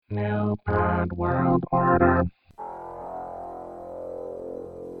New Pod World Order.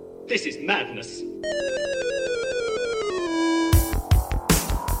 This is madness.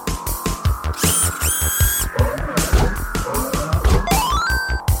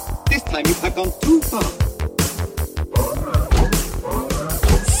 This time you have gone too far.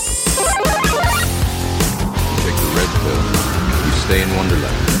 Take the red pill. You stay in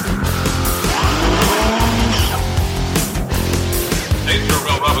Wonderland. Danger,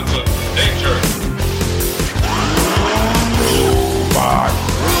 Will Robinson. Danger. Robot.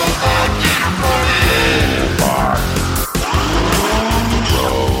 Robot.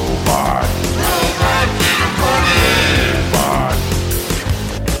 Robot.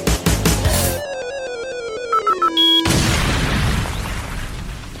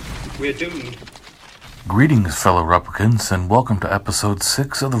 We're doomed. Greetings, fellow replicants, and welcome to episode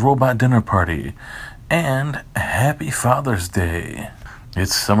 6 of the Robot Dinner Party. And happy Father's Day.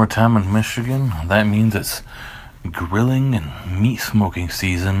 It's summertime in Michigan. That means it's grilling and meat smoking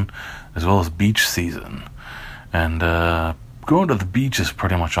season, as well as beach season. And going to the beach is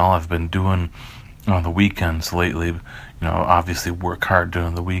pretty much all I've been doing on the weekends lately. You know, obviously work hard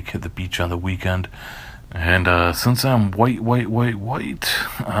during the week, hit the beach on the weekend. And since I'm white,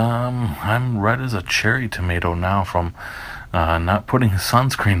 I'm red as a cherry tomato now from not putting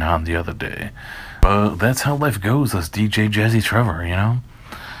sunscreen on the other day. But that's how life goes as DJ Jazzy Trevor, you know?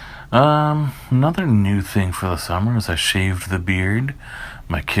 Another new thing for the summer is I shaved the beard.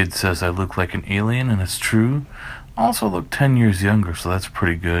 My kid says I look like an alien, and it's true. Also look 10 years younger, so that's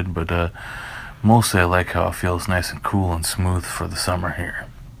pretty good, but mostly I like how it feels nice and cool and smooth for the summer here.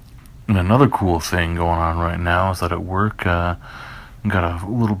 And another cool thing going on right now is that at work, got a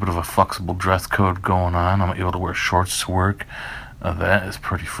little bit of a flexible dress code going on. I'm able to wear shorts to work. That is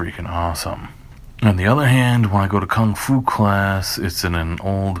pretty freaking awesome. On the other hand, when I go to Kung Fu class, it's in an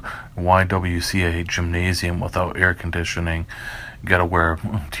old YWCA gymnasium without air conditioning. You gotta wear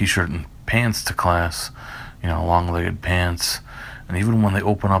a t-shirt and pants to class, you know, long-legged pants. And even when they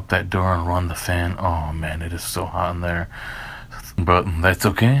open up that door and run the fan, oh man, it is so hot in there. But that's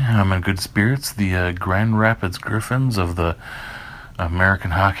okay, I'm in good spirits. The Grand Rapids Griffins of the American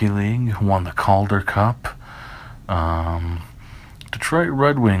Hockey League won the Calder Cup. Detroit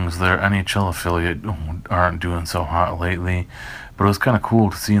Red Wings, their NHL affiliate, aren't doing so hot lately, but it was kind of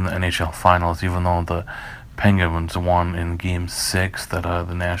cool to see in the NHL Finals, even though the Penguins won in Game 6, that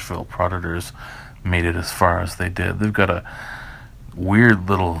the Nashville Predators made it as far as they did. They've got a weird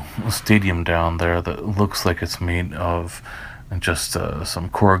little stadium down there that looks like it's made of just some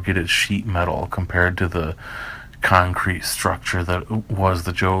corrugated sheet metal compared to the concrete structure that was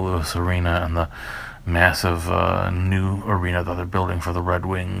the Joe Louis Arena and the massive new arena that they're building for the Red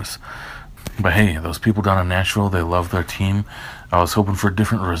Wings. But hey, those people down in Nashville, they love their team. I was hoping for a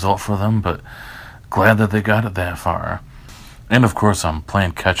different result for them, but glad that they got it that far. And of course, I'm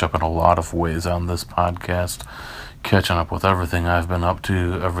playing catch up in a lot of ways on this podcast, catching up with everything I've been up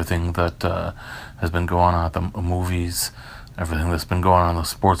to, everything that has been going on at the movies, everything that's been going on in the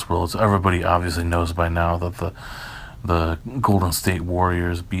sports world. Everybody obviously knows by now that the Golden State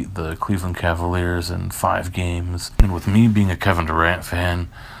Warriors beat the Cleveland Cavaliers in 5 games. And with me being a Kevin Durant fan,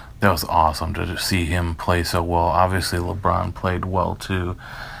 that was awesome to see him play so well. Obviously, LeBron played well too.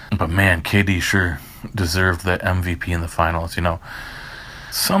 But man, KD sure deserved that MVP in the finals. You know,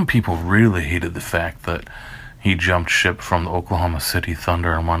 some people really hated the fact that he jumped ship from the Oklahoma City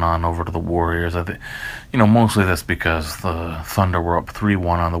Thunder and went on over to the Warriors. I think, you know, mostly that's because the Thunder were up 3-1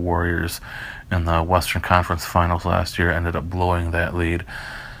 on the Warriors in the Western Conference Finals last year, ended up blowing that lead.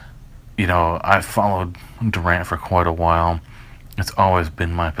 You know, I've followed Durant for quite a while. It's always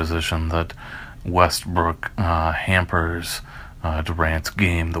been my position that Westbrook hampers Durant's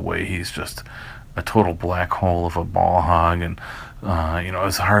game, the way he's just a total black hole of a ball hog. And, you know,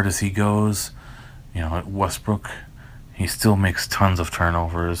 as hard as he goes, you know, Westbrook, he still makes tons of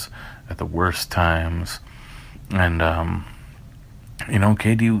turnovers at the worst times. And, you know,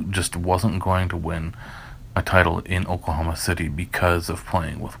 KD just wasn't going to win a title in Oklahoma City because of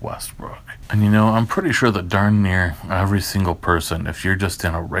playing with Westbrook. And, you know, I'm pretty sure that darn near every single person, if you're just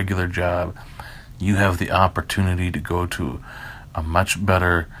in a regular job, you have the opportunity to go to a much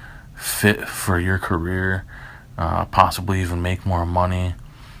better fit for your career, possibly even make more money,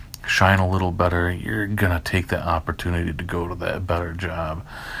 shine a little better. You're going to take that opportunity to go to that better job.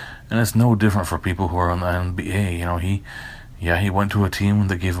 And it's no different for people who are in the NBA. You know, he went to a team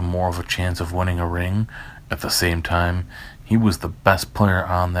that gave him more of a chance of winning a ring. At the same time, he was the best player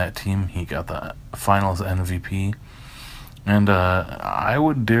on that team. He got the finals MVP. And I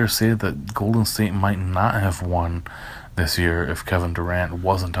would dare say that Golden State might not have won this year if Kevin Durant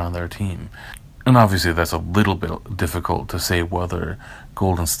wasn't on their team. And obviously that's a little bit difficult to say whether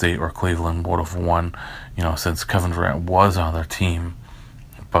Golden State or Cleveland would have won, since Kevin Durant was on their team.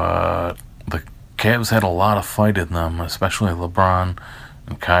 But the Cavs had a lot of fight in them, especially LeBron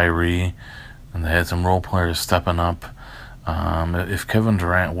and Kyrie, and they had some role players stepping up. If Kevin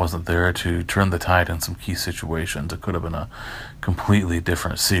Durant wasn't there to turn the tide in some key situations, it could have been a completely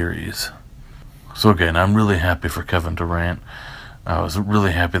different series. So again, I'm really happy for Kevin Durant. I was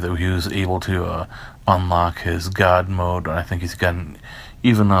really happy that he was able to unlock his God mode. I think he's gotten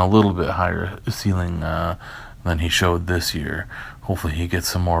even a little bit higher ceiling than he showed this year. Hopefully he gets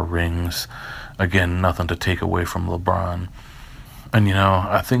some more rings. Again, nothing to take away from LeBron. And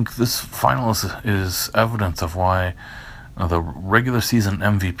I think this finals is evidence of why the regular season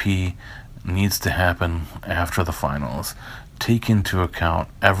MVP needs to happen after the finals. Take into account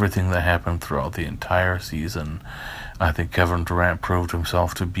everything that happened throughout the entire season. I think Kevin Durant proved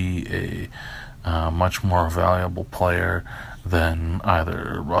himself to be a much more valuable player than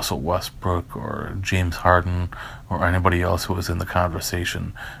either Russell Westbrook or James Harden or anybody else who was in the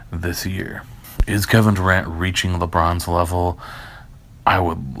conversation this year. Is Kevin Durant reaching LeBron's level? I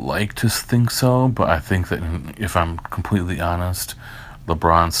would like to think so, but I think that if I'm completely honest,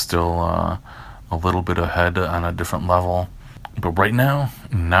 LeBron's still a little bit ahead on a different level. But right now,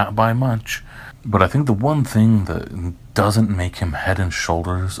 not by much. But I think the one thing that doesn't make him head and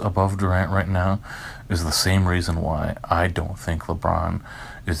shoulders above Durant right now is the same reason why I don't think LeBron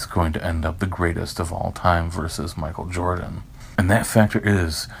is going to end up the greatest of all time versus Michael Jordan. And that factor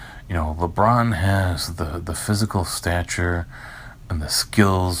is, LeBron has the physical stature and the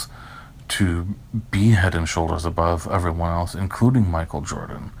skills to be head and shoulders above everyone else, including Michael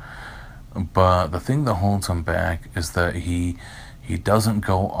Jordan. But the thing that holds him back is that he doesn't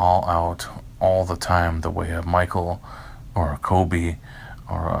go all out all the time the way a Michael or a Kobe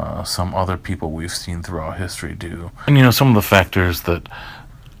or some other people we've seen throughout history do. And some of the factors that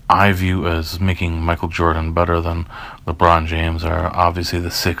I view as making Michael Jordan better than LeBron James are obviously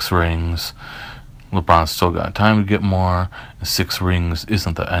the 6 rings. LeBron's still got time to get more. 6 rings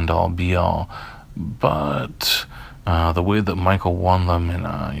isn't the end-all, be-all. But the way that Michael won them in,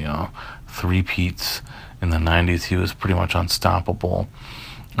 3-peats in the 90s, he was pretty much unstoppable.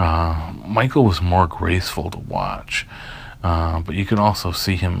 Michael was more graceful to watch. But you can also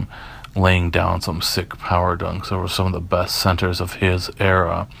see him laying down some sick power dunks over some of the best centers of his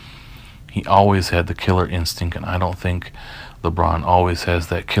era. He always had the killer instinct, and I don't think LeBron always has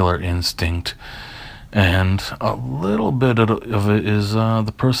that killer instinct. And a little bit of it is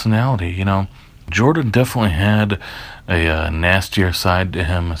the personality. Jordan definitely had a nastier side to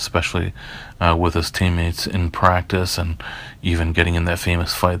him, especially with his teammates in practice and even getting in that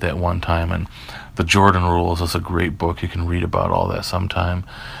famous fight that one time. And The Jordan Rules is a great book. You can read about all that sometime.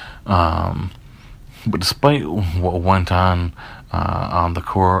 But despite what went on the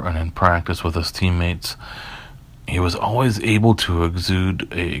court and in practice with his teammates, he was always able to exude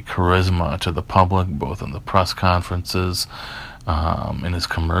a charisma to the public, both in the press conferences, in his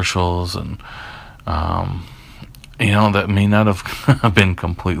commercials, and that may not have been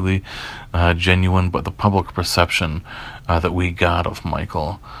completely genuine, but the public perception that we got of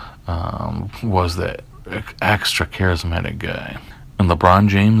Michael was that extra charismatic guy. And LeBron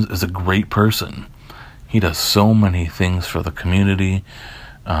James is a great person. He does so many things for the community,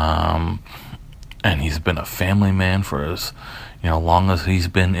 and he's been a family man for as long as he's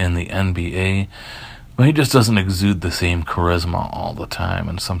been in the NBA. But he just doesn't exude the same charisma all the time,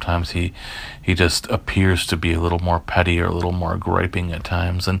 and sometimes he just appears to be a little more petty or a little more griping at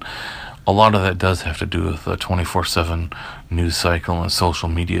times. And a lot of that does have to do with the 24/7 news cycle and social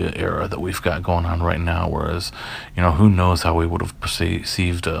media era that we've got going on right now, whereas, who knows how we would have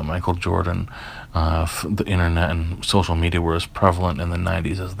perceived Michael Jordan if the internet and social media were as prevalent in the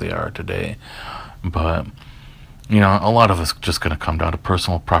 90s as they are today. But, a lot of it's just going to come down to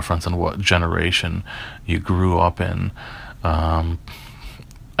personal preference and what generation you grew up in. I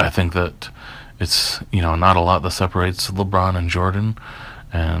think that it's, not a lot that separates LeBron and Jordan.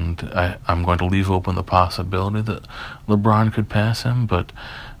 And I'm going to leave open the possibility that LeBron could pass him, but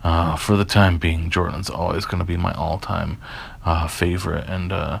for the time being, Jordan's always going to be my all-time favorite.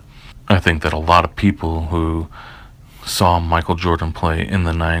 And I think that a lot of people who saw Michael Jordan play in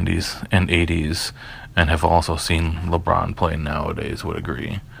the 90s and 80s and have also seen LeBron play nowadays would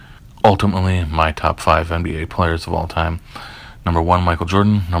agree. Ultimately, my top 5 NBA players of all time: number 1, Michael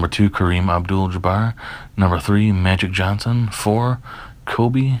Jordan; number 2, Kareem Abdul-Jabbar; number 3, Magic Johnson; 4,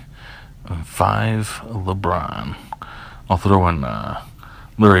 Kobe; 5, LeBron. I'll throw in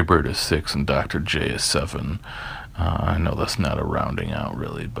Larry Bird as 6 and Dr. J as 7. I know that's not a rounding out,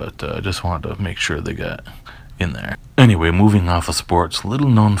 really, but I just wanted to make sure they got in there. Anyway, moving off of sports, little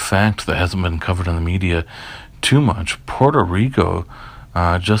known fact that hasn't been covered in the media too much. Puerto Rico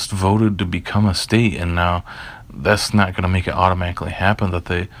just voted to become a state, and now that's not going to make it automatically happen that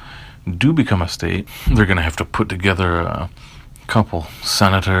they do become a state. They're going to have to put together a couple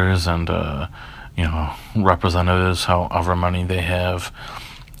senators and representatives, however many they have,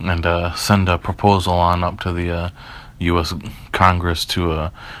 and send a proposal on up to the U.S. Congress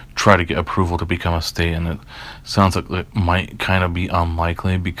to try to get approval to become a state. And it sounds like it might kind of be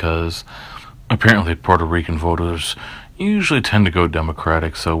unlikely because apparently Puerto Rican voters usually tend to go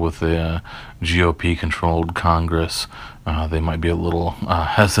Democratic, so with the GOP-controlled Congress, they might be a little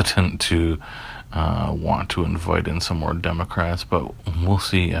hesitant to want to invite in some more Democrats, but we'll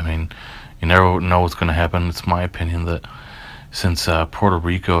see. I mean, you never know what's going to happen. It's my opinion that since Puerto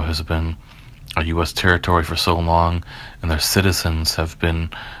Rico has been a U.S. territory for so long, and their citizens have been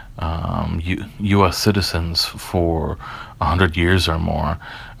U.S. citizens for 100 years or more,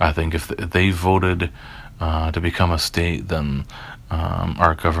 I think if they voted to become a state, then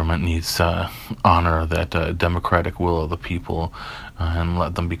our government needs to honor that democratic will of the people and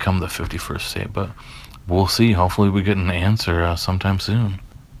let them become the 51st state. But we'll see. Hopefully we get an answer sometime soon.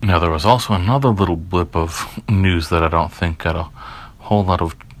 Now, there was also another little blip of news that I don't think got a whole lot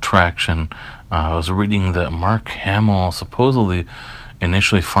of traction. I was reading that Mark Hamill supposedly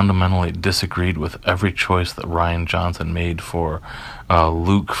initially fundamentally disagreed with every choice that Rian Johnson made for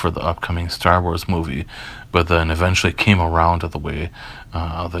Luke for the upcoming Star Wars movie, but then eventually came around to the way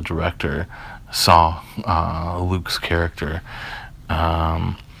the director saw Luke's character.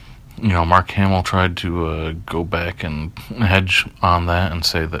 Mark Hamill tried to go back and hedge on that and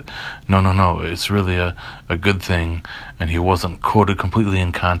say that no, it's really a good thing, and he wasn't quoted completely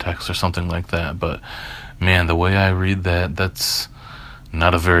in context or something like that. But man, the way I read that, that's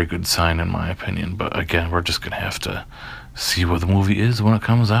not a very good sign in my opinion. But again, we're just gonna have to see what the movie is when it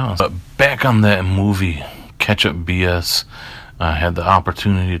comes out. But back on that movie, Ketchup BS, I had the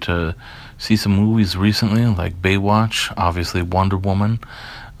opportunity to see some movies recently, like Baywatch, obviously Wonder Woman,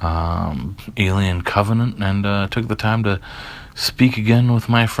 Alien Covenant, and took the time to speak again with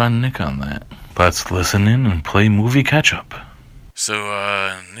my friend Nick on that. Let's listen in and play movie catch-up.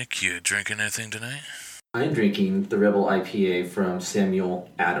 So, Nick, you drinking anything tonight? I'm drinking the Rebel IPA from Samuel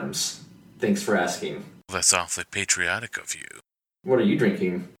Adams. Thanks for asking. That's awfully patriotic of you. What are you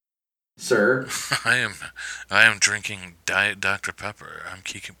drinking, sir? I am drinking Diet Dr. Pepper. I'm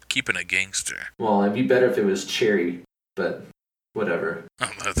keeping it gangster. Well, it'd be better if it was cherry, but whatever.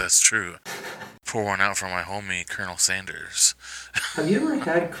 Oh, that's true. Pour one out for my homie, Colonel Sanders. Have you ever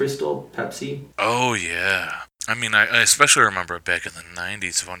had Crystal Pepsi? Oh, yeah. I mean, I especially remember it back in the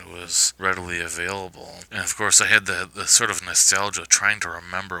 90s when it was readily available. And of course, I had the sort of nostalgia trying to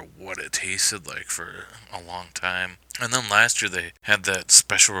remember what it tasted like for a long time. And then last year they had that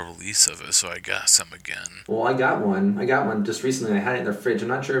special release of it, so I got some again. Well, I got one just recently. I had it in the fridge. I'm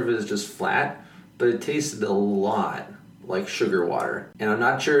not sure if it was just flat, but it tasted a lot like sugar water. And I'm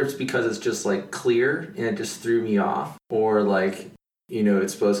not sure if it's because it's just like clear and it just threw me off, or like,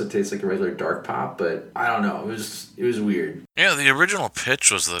 it's supposed to taste like a regular dark pop, but I don't know. It was weird. Yeah, the original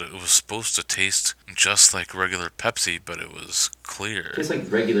pitch was that it was supposed to taste just like regular Pepsi, but it was clear. It tastes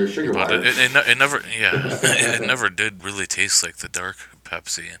like regular sugar water. But it never, it never did really taste like the dark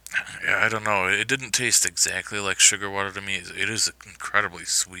Pepsi. Yeah, I don't know. It didn't taste exactly like sugar water to me. It is incredibly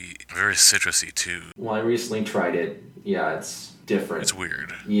sweet, very citrusy too. Well, I recently tried it. Yeah, it's different. It's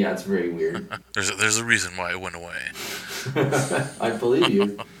weird. Yeah, it's very weird. There's a reason why it went away. I believe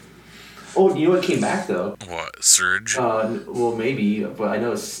you. Oh, you know what came back though? What, Surge? Well, maybe, but I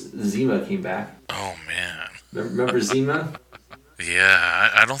know Zima came back. Oh man. Remember Zima?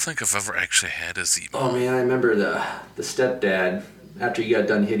 Yeah, I don't think I've ever actually had a Zima. Oh man, I remember the stepdad. After he got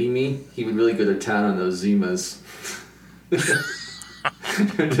done hitting me, he would really go to town on those Zimas.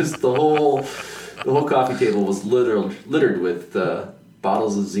 Just the whole coffee table was littered with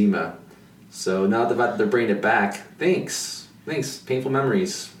bottles of Zima. So now that they're bringing it back, thanks. Painful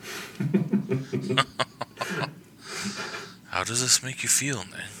memories. How does this make you feel,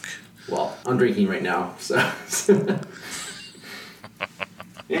 Nick? Well, I'm drinking right now, so.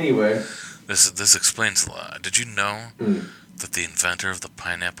 Anyway. This explains a lot. Did you know that the inventor of the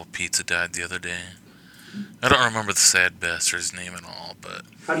pineapple pizza died the other day? I don't remember the sad bastard's name at all, but...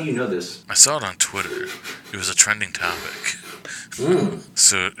 How do you know this? I saw it on Twitter. It was a trending topic.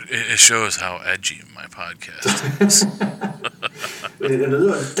 So it shows how edgy my podcast is. And a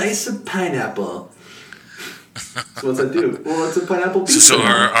little dice of pineapple. So what's that do? Well, it's a pineapple pizza. So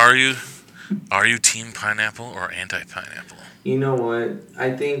are you Are you team pineapple or anti-pineapple? You know what?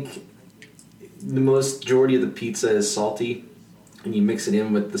 I think the majority of the pizza is salty, and you mix it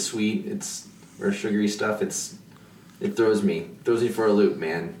in with the sweet, or sugary stuff. It throws me for a loop,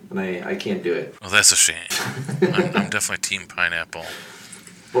 man, and I can't do it. Well, that's a shame. I'm definitely team pineapple.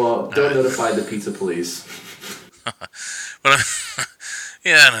 Well, don't notify the pizza police. But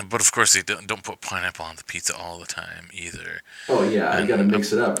yeah, but of course they don't put pineapple on the pizza all the time either. Oh yeah, I gotta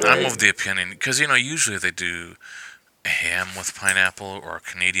mix it up. Right? I'm of the opinion because usually they do ham with pineapple or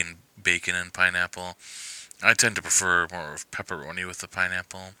Canadian bacon and pineapple. I tend to prefer more of pepperoni with the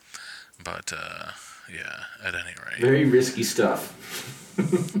pineapple, but yeah, at any rate. Very risky stuff.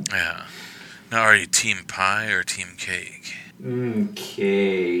 Yeah. Now, are you team pie or team cake?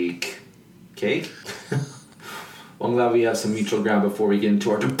 Cake. Cake? Well, I'm glad we have some mutual ground before we get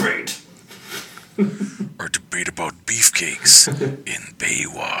into our debate. Or debate about beefcakes in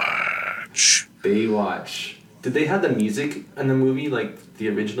Baywatch. Baywatch. Did they have the music in the movie, like the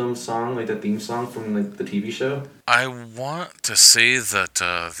original song, like the theme song from like the TV show? I want to say that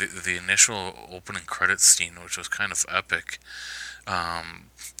the initial opening credits scene, which was kind of epic,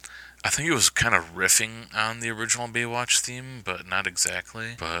 I think it was kind of riffing on the original Baywatch theme, but not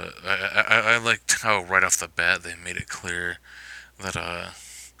exactly. But I liked how right off the bat they made it clear that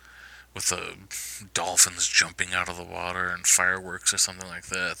with the dolphins jumping out of the water and fireworks or something like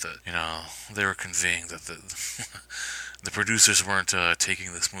that, they were conveying that the producers weren't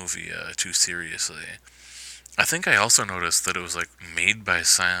taking this movie too seriously. I think I also noticed that it was like made by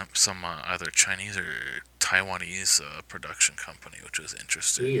some either Chinese or Taiwanese production company, which was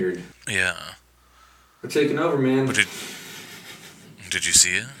interesting. Weird. Yeah. We're taking over, man. But did you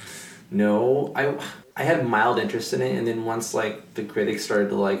see it? No, I had mild interest in it, and then once like the critics started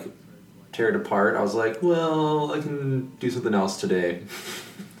to like tear it apart, I was like, well, I can do something else today.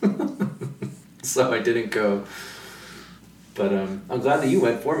 So I didn't go. But I'm glad that you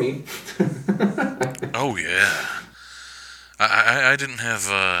went for me. Oh yeah. I didn't have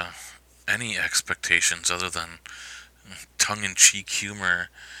any expectations other than tongue-in-cheek humor,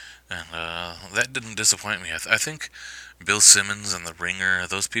 and that didn't disappoint me. I think Bill Simmons and The Ringer,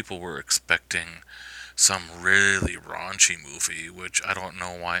 those people were expecting some really raunchy movie, which I don't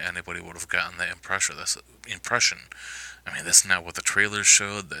know why anybody would have gotten that impression. I mean, that's not what the trailers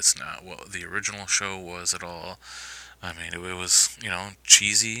showed. That's not what the original show was at all. I mean, it was,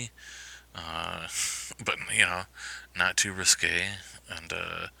 cheesy, but, not too risque, and,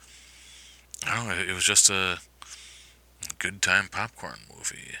 I don't know, it was just a good time popcorn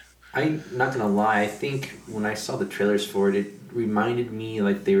movie. I'm not gonna lie, I think when I saw the trailers for it, it reminded me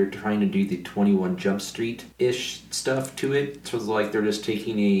like they were trying to do the 21 Jump Street-ish stuff to it. So it's like they're just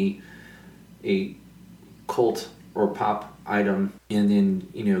taking a cult or pop item and then,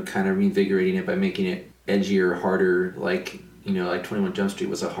 kind of reinvigorating it by making it edgier, harder, like 21 Jump Street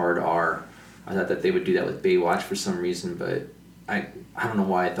was a hard R. I thought that they would do that with Baywatch for some reason, but I don't know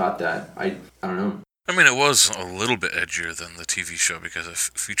why I thought that. I don't know. I mean, it was a little bit edgier than the TV show because it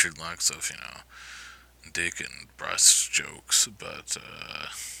featured lots of, dick and breast jokes, but,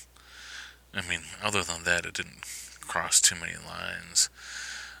 I mean, other than that, it didn't cross too many lines.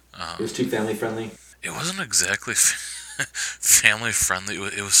 It was too family-friendly? It wasn't exactly family-friendly.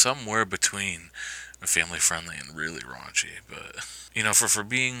 It was somewhere between family-friendly and really raunchy, but, for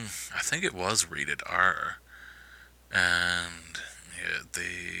being, I think it was rated R, and, yeah,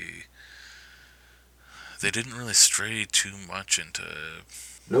 they didn't really stray too much into...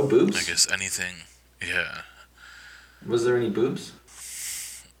 No boobs? I guess anything, yeah. Was there any boobs?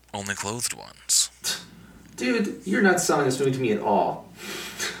 Only clothed ones. Dude, you're not selling this movie to me at all.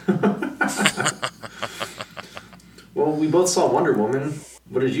 Well, we both saw Wonder Woman.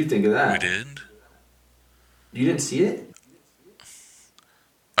 What did you think of that? We did. You didn't see it?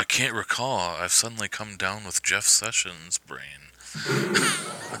 I can't recall. I've suddenly come down with Jeff Sessions' brain.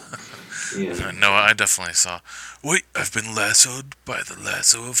 Yeah. No, I definitely saw. Wait, I've been lassoed by the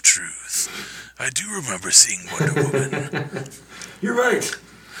lasso of truth. I do remember seeing Wonder Woman. You're right.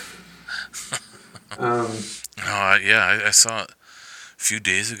 I saw it a few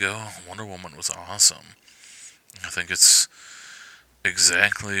days ago. Wonder Woman was awesome. I think it's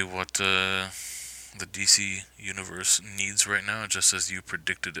exactly what the DC universe needs right now, just as you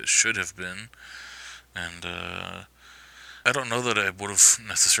predicted it should have been. And I don't know that I would have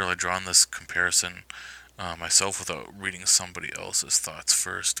necessarily drawn this comparison myself without reading somebody else's thoughts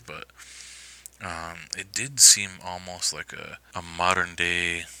first, but it did seem almost like a modern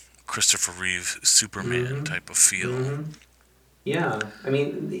day Christopher Reeve Superman type of feel. Mm-hmm. Yeah, I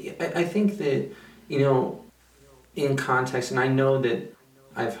mean, I think that, in context, and I know that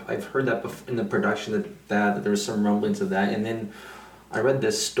I've heard that in the production that there was some rumblings of that, and then I read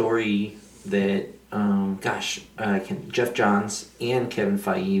this story that Jeff Johns and Kevin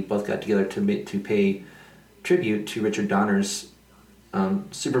Feige both got together to pay tribute to Richard Donner's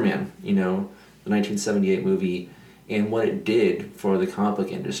Superman, the 1978 movie, and what it did for the comic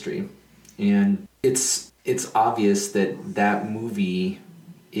book industry. And it's obvious that movie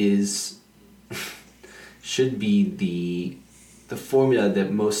should be the formula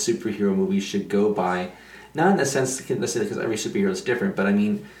that most superhero movies should go by. Not in the sense necessarily because every superhero is different, but I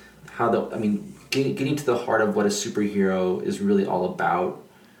mean getting to the heart of what a superhero is really all about,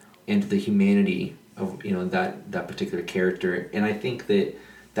 and to the humanity of that particular character. And I think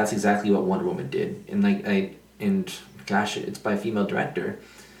that's exactly what Wonder Woman did. And it's by a female director,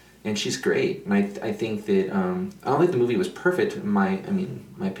 and she's great. And I think that I don't think the movie was perfect in my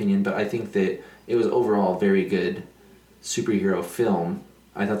opinion, but I think that it was overall a very good superhero film.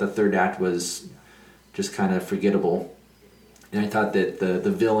 I thought the third act was just kind of forgettable, and I thought that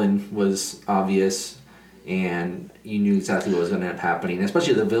the villain was obvious, and you knew exactly what was going to end up happening.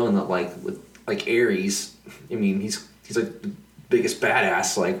 Especially the villain that like Ares. I mean, he's like the biggest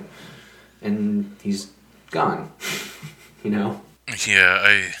badass, and he's gone.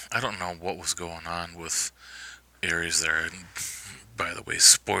 Yeah, I don't know what was going on with Ares there. And by the way,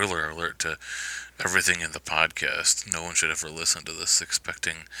 spoiler alert to everything in the podcast. No one should ever listen to this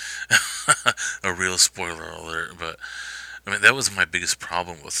expecting a real spoiler alert. But I mean, that was my biggest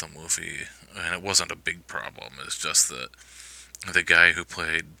problem with the movie. And it wasn't a big problem. It's just that the guy who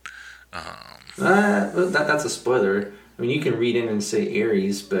played... that's a spoiler. I mean, you can read in and say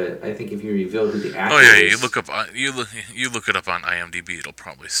Ares, but I think if you reveal who the actor is... Oh yeah, you look it up on IMDb, it'll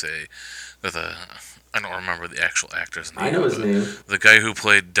probably say that I don't remember the actual actor's name. I know his name. The guy who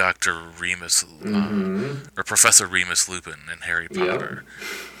played Dr. Remus, or Professor Remus Lupin in Harry Potter.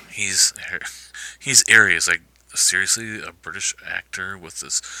 Yep. He's Ares. Like, seriously, a British actor with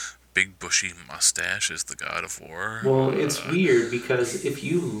this big bushy mustache is the God of War? Well, it's weird because if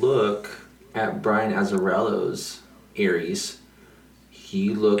you look at Brian Azzarello's Ares,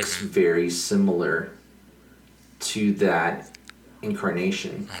 he looks very similar to that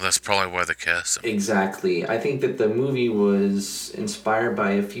incarnation. Well, that's probably why they cast him. Exactly. I think that the movie was inspired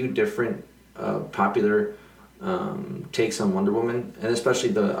by a few different popular takes on Wonder Woman, and especially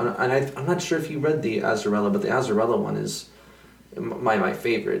I'm not sure if you read the Azzarello, but the Azzarello one is my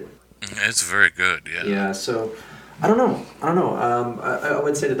favorite. It's very good, yeah. Yeah, so I don't know. I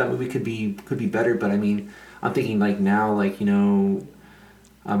would say that movie could be better, but I mean, I'm thinking now, in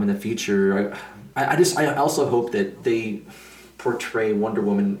the future, I also hope that they portray Wonder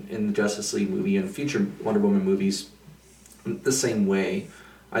Woman in the Justice League movie and future Wonder Woman movies the same way.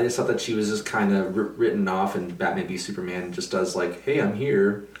 I just thought that she was just kind of written off, and Batman v Superman just does hey, I'm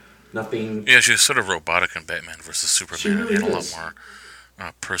here, nothing. Yeah, she was sort of robotic in Batman versus Superman. She really and had a is. lot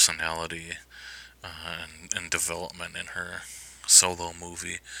more personality and development in her solo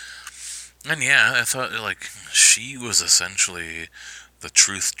movie. And yeah, I thought she was essentially the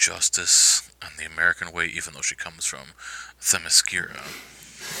truth, justice, and the American way, even though she comes from Themyscira.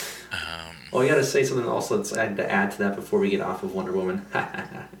 I gotta say something also to add to that before we get off of Wonder Woman.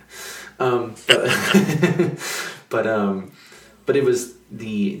 But it was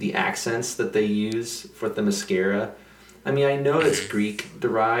the accents that they use for Themyscira. I mean, I know it's Greek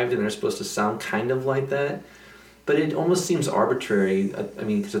derived and they're supposed to sound kind of like that, but it almost seems arbitrary. I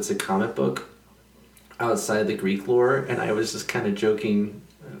mean, because it's a comic book outside the Greek lore, and I was just kind of joking,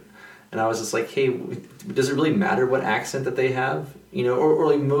 and I was just like, hey, does it really matter what accent that they have?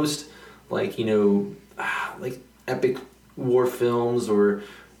 Or most epic war films, or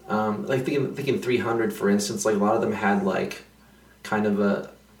thinking 300, for instance, a lot of them had kind of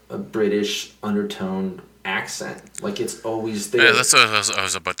a British undertone accent. It's always there. Yeah, that's what I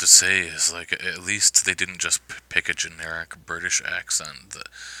was about to say, is at least they didn't just pick a generic British accent that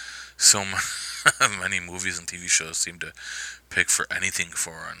so many movies and TV shows seem to pick for anything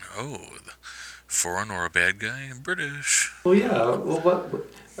foreign. Foreign or a bad guy? British. Well, yeah. Well, what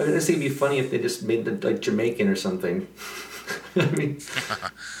I think it'd be funny if they just made it Jamaican or something. I mean,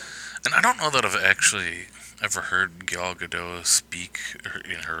 and I don't know that I've actually ever heard Gal Gadot speak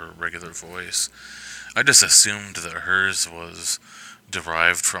in her regular voice. I just assumed that hers was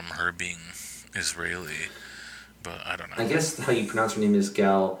derived from her being Israeli, but I don't know. I guess how you pronounce her name is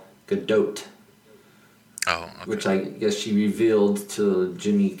Gal Gadot. Oh, okay. Which I guess she revealed to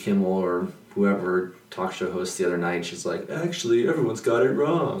Jimmy Kimmel or whoever talk show host the other night. She's like, actually, everyone's got it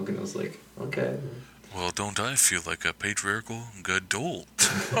wrong. And I was like, okay. Well, don't I feel like a patriarchal Gadot?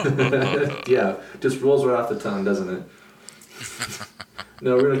 Yeah, just rolls right off the tongue, doesn't it?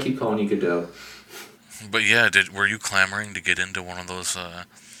 No, we're gonna keep calling you Godot. But yeah, were you clamoring to get into one of those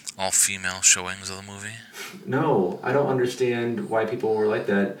all-female showings of the movie? No, I don't understand why people were like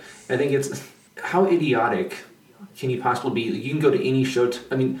that. I think it's how idiotic can you possibly be? You can go to any show.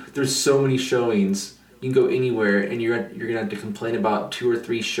 I mean, there's so many showings. You can go anywhere, and you're gonna have to complain about 2 or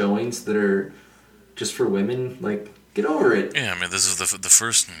 3 showings that are just for women. Like, get over it. Yeah, I mean, this is the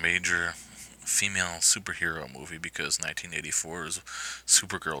first major female superhero movie because 1984's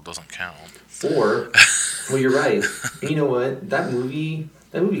Supergirl doesn't count. Or, well, you're right. And you know what? That movie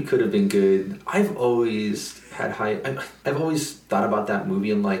could have been good. I've always had I've always thought about that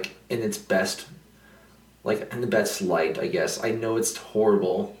movie in its best, like in the best light. I guess I know it's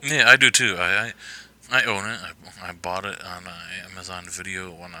horrible. Yeah, I do too. I own it. I bought it on Amazon Video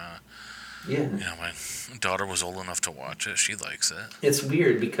when my daughter was old enough to watch it. She likes it. It's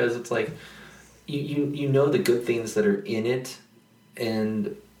weird because it's like you know the good things that are in it,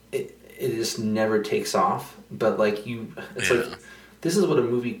 and it just never takes off. But like it's like this is what a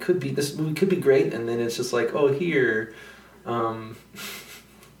movie could be. This movie could be great, and then it's just like, oh, here. I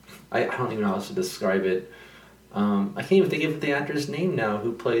don't even know how else to describe it. I can't even think of the actor's name now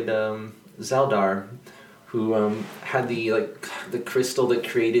who played Zeldar, who had the crystal that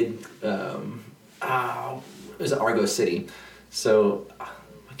created it was Argo City. So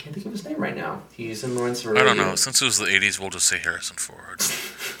I can't think of his name right now. He's in Lawrence of Arabia. I don't know. Since it was the 80s, we'll just say Harrison Ford.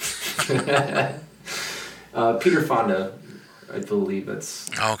 Peter Fonda, I believe that's.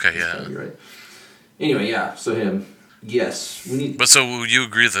 Okay, yeah. Gotta be right. Anyway, yeah. So him. Yes, we need. But so, would you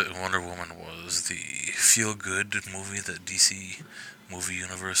agree that Wonder Woman was the feel-good movie that DC movie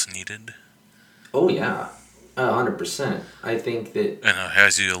universe needed? Oh yeah, 100%. I think that. And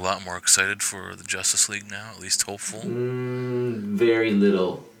has you a lot more excited for the Justice League now? At least hopeful. Very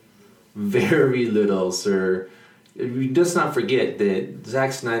little, sir. Let's not forget that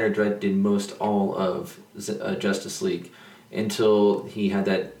Zack Snyder directed most all of Justice League until he had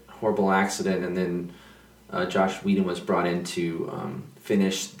that horrible accident, and then Josh Whedon was brought in to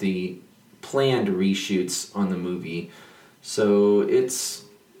finish the planned reshoots on the movie. So it's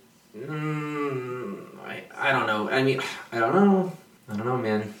I don't know. I mean, I don't know,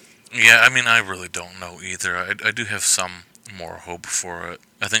 man. Yeah, I mean, I really don't know either. I do have some more hope for it.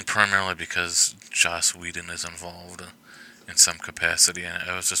 I think primarily because Joss Whedon is involved in some capacity, and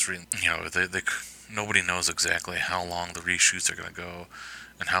I was just reading, nobody knows exactly how long the reshoots are going to go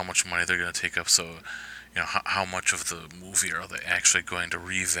and how much money they're going to take up, so, how much of the movie are they actually going to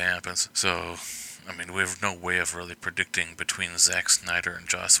revamp, and so, I mean, we have no way of really predicting between Zack Snyder and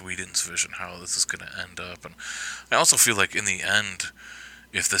Joss Whedon's vision how this is going to end up, and I also feel like in the end,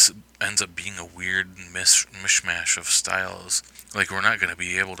 if this ends up being a weird mishmash of styles, like, we're not going to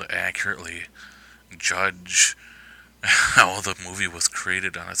be able to accurately judge how the movie was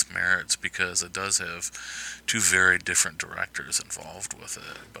created on its merits, because it does have 2 very different directors involved with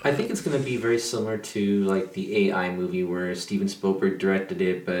it. But I think it's going to be very similar to like the AI movie where Steven Spielberg directed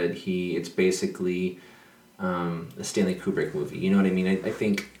it, but it's basically a Stanley Kubrick movie. You know what I mean? I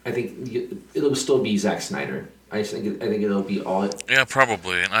think it'll still be Zack Snyder. I think it'll be all. Yeah,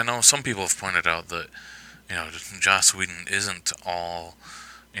 probably. And I know some people have pointed out that Joss Whedon isn't all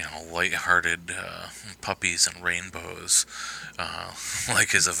light-hearted puppies and rainbows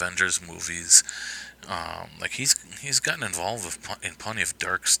like his Avengers movies. Like he's gotten involved in plenty of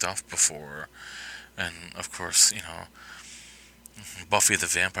dark stuff before, and of course, Buffy the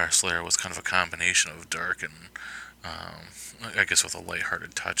Vampire Slayer was kind of a combination of dark and I guess with a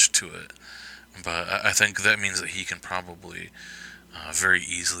light-hearted touch to it. But I think that means that he can probably very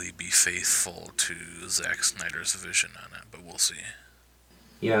easily be faithful to Zack Snyder's vision on it, but we'll see.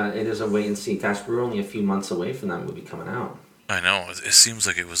 Yeah, it is a wait and see. Gosh, we're only a few months away from that movie coming out. I know. It seems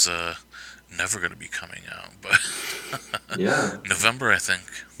like it was never going to be coming out, but yeah, November, I think.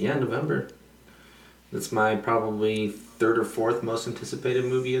 Yeah, November. That's my probably 3rd or 4th most anticipated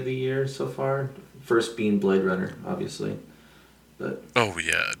movie of the year so far. First being Blade Runner, obviously. But oh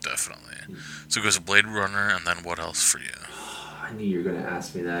yeah, definitely. So it goes Blade Runner, and then what else for you? I knew you were going to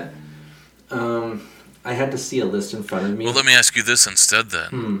ask me that. I had to see a list in front of me. Well, let me ask you this instead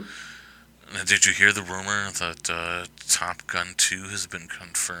then. Did you hear the rumor that Top Gun 2 has been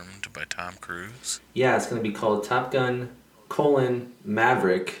confirmed by Tom Cruise? Yeah, it's going to be called Top Gun: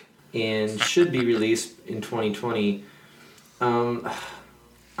 Maverick, and should be released in 2020.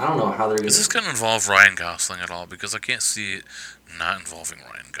 I don't know how they're going to... Is this going to involve Ryan Gosling at all? Because I can't see it not involving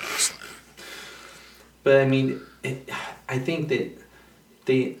Ryan Gosling. But, I mean, I think that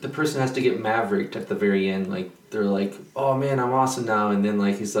the person has to get mavericked at the very end. Like, they're like, oh, man, I'm awesome now. And then,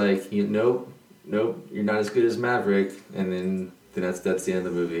 like, he's like, nope, you're not as good as Maverick. And then then that's the end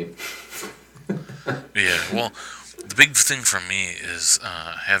of the movie. Yeah, well, the big thing for me is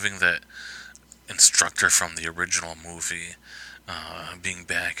having that instructor from the original movie being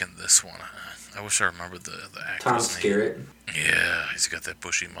back in this one. I wish I remembered the actor's Tom name. Skerritt. Yeah, he's got that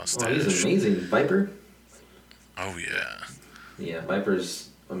bushy mustache. Oh, he's amazing. Viper? Oh, yeah. Yeah, Viper's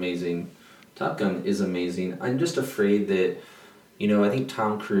amazing. Top Gun is amazing. I'm just afraid that, I think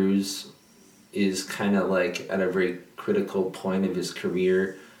Tom Cruise is kind of like at a very critical point of his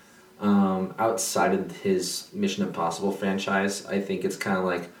career. Outside of his Mission Impossible franchise, I think it's kind of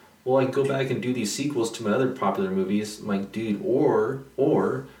like, well, I can go back and do these sequels to my other popular movies. I'm like, dude, or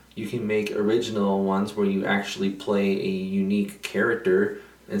you can make original ones where you actually play a unique character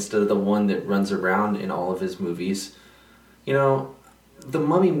instead of the one that runs around in all of his movies. The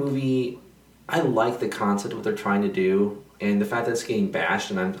Mummy movie, I like the concept of what they're trying to do, and the fact that it's getting bashed,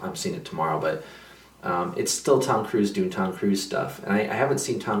 and I'm seeing it tomorrow, but it's still Tom Cruise doing Tom Cruise stuff, and I haven't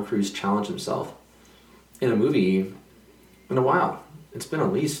seen Tom Cruise challenge himself in a movie in a while. It's been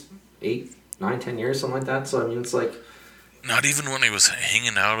at least 8, 9, 10 years, something like that. So it's like, not even when he was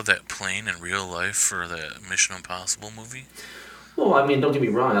hanging out of that plane in real life for the Mission Impossible movie. Well, don't get me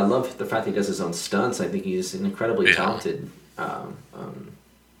wrong. I love the fact that he does his own stunts. I think he's an incredibly talented. So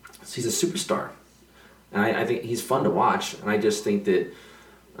he's a superstar, and I think he's fun to watch. And I just think that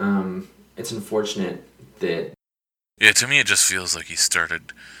it's unfortunate that. Yeah, to me it just feels like he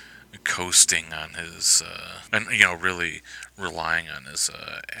started coasting on his, and really relying on his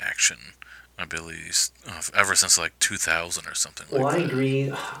action abilities ever since like 2000 or something like that. Well, I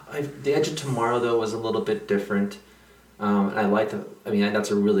agree. The Edge of Tomorrow though was a little bit different, and I like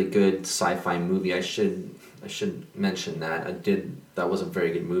that's a really good sci-fi movie. I should mention that that was a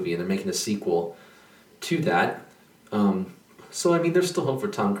very good movie, and they're making a sequel to that. So there's still hope for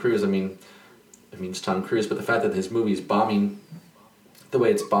Tom Cruise. It's Tom Cruise, but the fact that his movie is bombing the way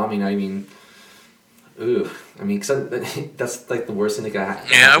it's bombing, cause that's like the worst thing that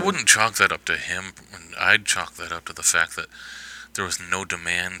got. Yeah, I wouldn't chalk that up to him. I'd chalk that up to the fact that there was no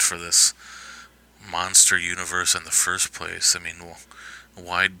demand for this monster universe in the first place.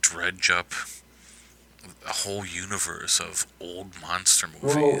 Why dredge up a whole universe of old monster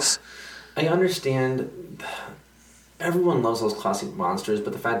movies? Well, I understand. Everyone loves those classic monsters,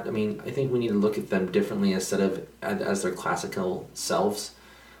 but the fact, I think we need to look at them differently instead of as their classical selves.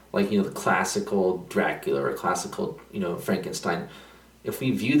 Like, the classical Dracula or classical, Frankenstein. If we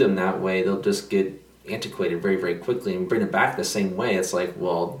view them that way, they'll just get antiquated very, very quickly and bring it back the same way. It's like,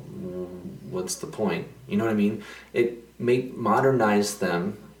 well, what's the point? You know what I mean? It may modernize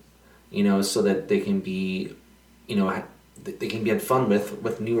them, so that they can be, they can be had fun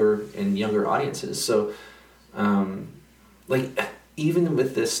with newer and younger audiences. So, even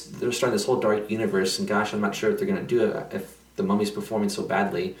with this, they're starting this whole dark universe, and gosh, I'm not sure if they're going to do it if the Mummy's performing so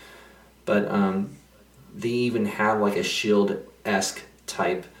badly, but they even have like a SHIELD-esque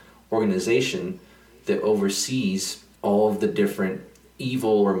type organization that oversees all of the different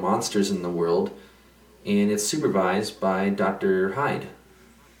evil or monsters in the world, and it's supervised by Dr. Hyde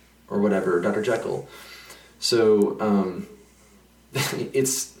or whatever, Dr. Jekyll. So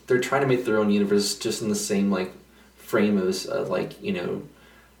they're trying to make their own universe just in the same frame as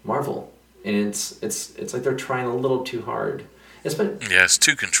Marvel, and it's like they're trying a little too hard. It's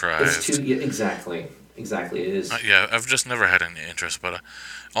too contrived. Exactly. It is. I've just never had any interest, but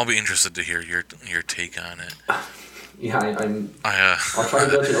I'll be interested to hear your take on it. Yeah, I'll try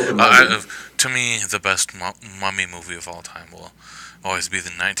to go to open mind. To me, the best Mummy movie of all time will always be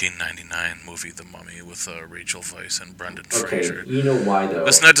the 1999 movie The Mummy with Rachel Weisz and Brendan Fraser. You know why, though?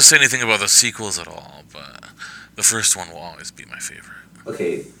 That's not to say anything about the sequels at all, but the first one will always be my favorite.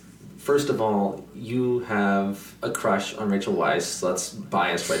 Okay, first of all, you have a crush on Rachel Weisz, so that's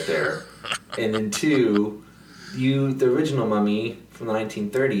bias right there. And then two, the original Mummy from the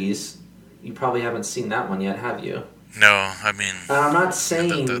 1930s, you probably haven't seen that one yet, have you? No, I'm not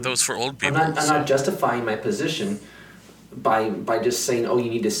saying... That was for old people. I'm not justifying my position by just saying, oh, you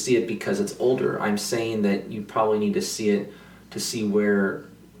need to see it because it's older. I'm saying that you probably need to see it to see where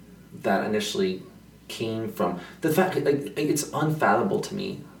that initially came from. The fact, it's unfathomable to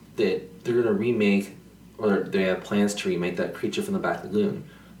me that they're going to remake, or they have plans to remake that Creature from the Black Lagoon.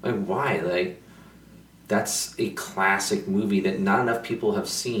 Why? That's a classic movie that not enough people have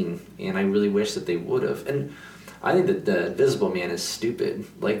seen, and I really wish that they would have. And I think that the Invisible Man is stupid.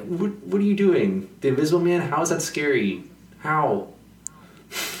 What are you doing? The Invisible Man? How is that scary? How?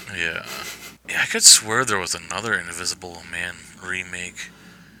 Yeah, I could swear there was another Invisible Man remake.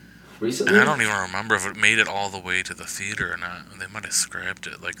 recently. And I don't even remember if it made it all the way to the theater or not. They might have scrapped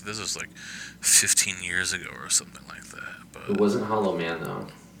it. Like, this was like 15 years ago or something like that. But It wasn't Hollow Man, though.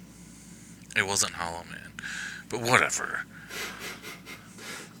 it wasn't Hollow Man. But whatever.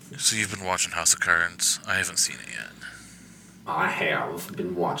 So you've been watching House of Cards. I haven't seen it yet. I have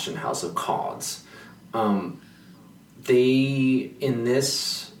been watching House of Cards. They in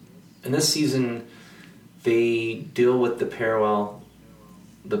this season, they deal with the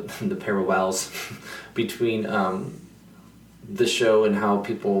the parallels between the show and how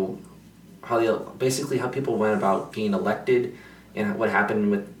people went about being elected and what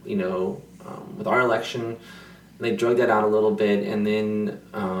happened with with our election. They drug that out a little bit, and then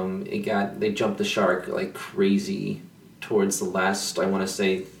they jumped the shark like crazy towards the last, I want to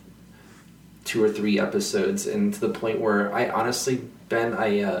say, 2 or 3 episodes, and to the point where I honestly, Ben,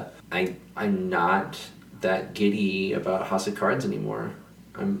 I'm not that giddy about House of Cards anymore.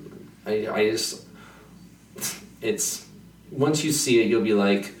 It's once you see it, you'll be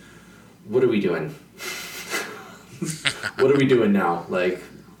like, what are we doing? What are we doing now? Like,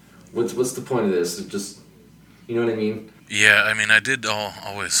 what's the point of this? It just, you know what I mean? Yeah, I mean, I did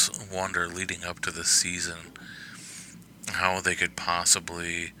always wonder leading up to this season how they could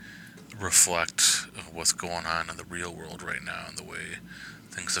possibly reflect what's going on in the real world right now and the way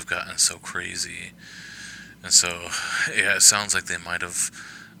things have gotten so crazy. And so, yeah, it sounds like they might have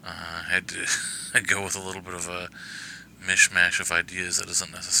had to go with a little bit of a mishmash of ideas that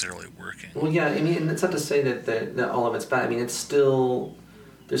isn't necessarily working. Well, yeah, I mean, and it's not to say that all of it's bad. I mean, there's still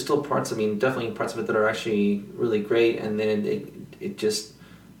parts, I mean, definitely parts of it that are actually really great, and then it gets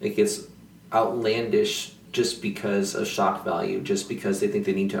outlandish just because of shock value, just because they think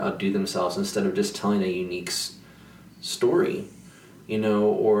they need to outdo themselves instead of just telling a unique story,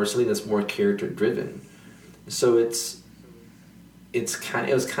 or something that's more character driven. So it was kind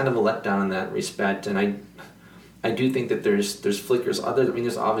of a letdown in that respect, and I do think that there's flickers.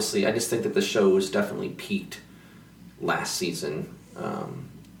 There's obviously, I just think that the show was definitely peaked last season,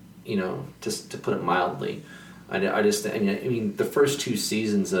 just to put it mildly. I mean, the first 2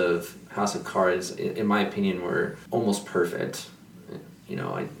 seasons of House of Cards, in my opinion, were almost perfect.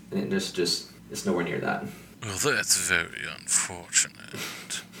 And it's nowhere near that. Well, that's very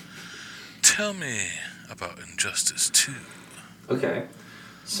unfortunate. Tell me about Injustice 2. Okay,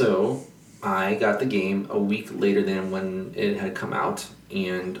 so I got the game a week later than when it had come out,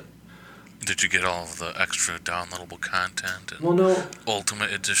 and did you get all of the extra downloadable content and no,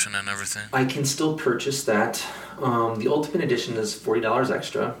 Ultimate Edition and everything? I can still purchase that. The Ultimate Edition is $40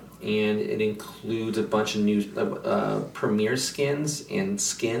 extra, and it includes a bunch of new Premiere skins. And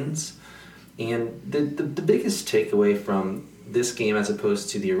the biggest takeaway from this game as opposed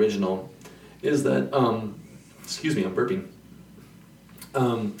to the original is that, excuse me, I'm burping,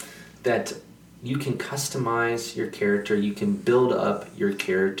 that you can customize your character, you can build up your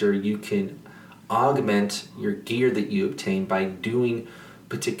character, you can augment your gear that you obtain by doing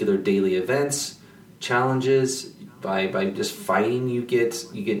particular daily events, challenges, by just fighting. You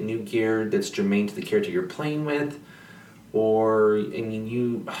get new gear that's germane to the character you're playing with, or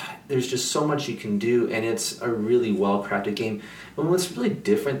there's just so much you can do, and it's a really well crafted game. And what's really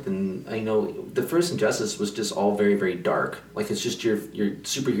different than, the first Injustice was just all very, very dark. Like, it's just your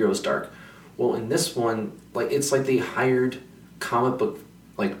superheroes dark. Well, in this one, it's like they hired comic book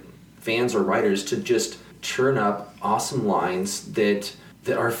fans or writers to just churn up awesome lines that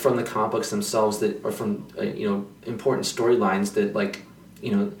are from the comic books themselves, that are from important storylines that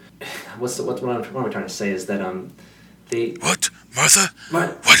what I'm trying to say is that they What, Martha?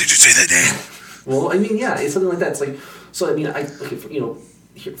 What? Why did you say that name? Well, I mean, yeah, it's something like that. It's like, so I mean,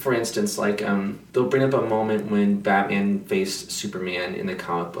 for instance, they'll bring up a moment when Batman faced Superman in the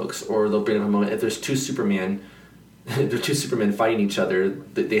comic books, or they'll bring up a moment if there's 2 Supermen fighting each other.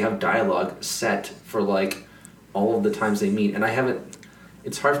 They have dialogue set for all of the times they meet, and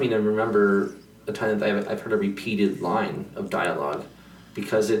it's hard for me to remember a time that I've heard a repeated line of dialogue,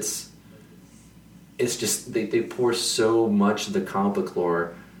 because it's just they pour so much of the comic book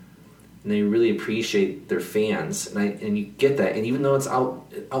lore, and they really appreciate their fans, and you get that. And even though it's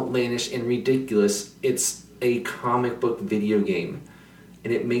outlandish and ridiculous, it's a comic book video game,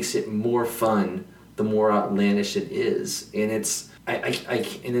 and it makes it more fun the more outlandish it is. And it's like I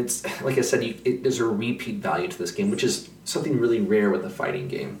said, there's a repeat value to this game, which is something really rare with a fighting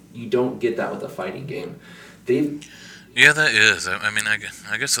game. You don't get that with a fighting game. Yeah, that is. I mean, I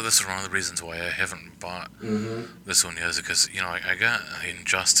guess so. This is one of the reasons why I haven't bought this one yet, is because I got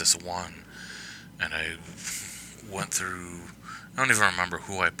Injustice 1, and I went through. I don't even remember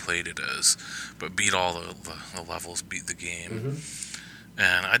who I played it as, but beat all the levels, beat the game,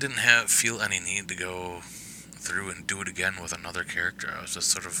 And I didn't feel any need to go through and do it again with another character. I was just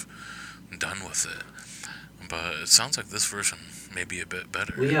sort of done with it. But it sounds like this version may be a bit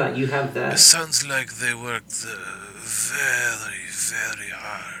better. Well, yeah, you have that. It sounds like they worked very, very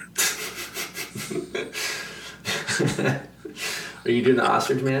hard. Are you doing the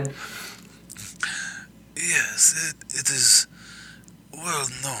ostrich man? Yes, it is well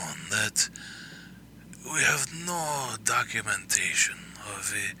known that we have no documentation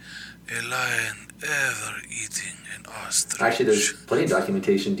of a lion ever eating an ostrich. Actually, there's plenty of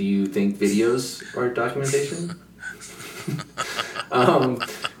documentation. Do you think videos are documentation?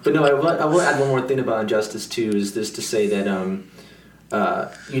 But no, I will add one more thing about Injustice 2, is this to say that,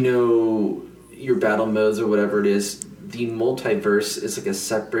 your battle modes or whatever it is, the multiverse is like a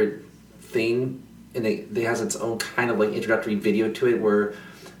separate thing, and it has its own kind of like introductory video to it where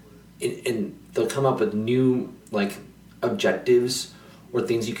and they'll come up with new like objectives or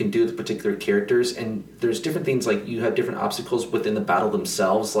things you can do with particular characters, and there's different things, like you have different obstacles within the battle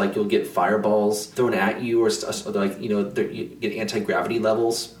themselves, like you'll get fireballs thrown at you, or like you get anti-gravity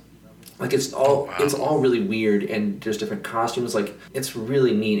levels. Like it's all really weird, and there's different costumes. Like it's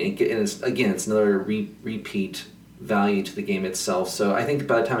really neat, and it's another repeat value to the game itself. So I think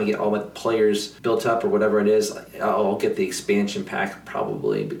by the time I get all my players built up or whatever it is, I'll get the expansion pack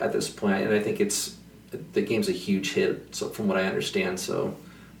probably at this point, and I think the game's a huge hit, so from what I understand, so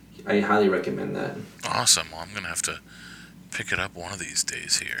I highly recommend that. Awesome. Well, I'm going to have to pick it up one of these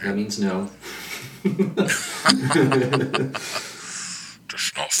days here. That means no.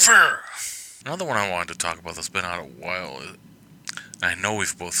 That's not fair. Another one I wanted to talk about that's been out a while, and I know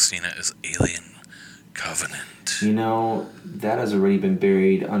we've both seen it, is Alien Covenant. That has already been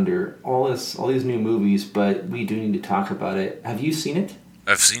buried under all these new movies, but we do need to talk about it. Have you seen it?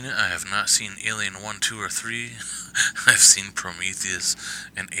 I've seen it. I have not seen Alien 1, 2, or 3. I've seen Prometheus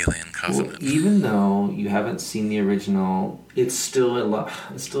and Alien Covenant. Well, even though you haven't seen the original, it's still you're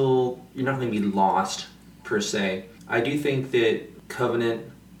not going to be lost per se. I do think that Covenant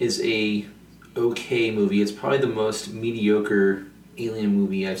is a okay movie. It's probably the most mediocre Alien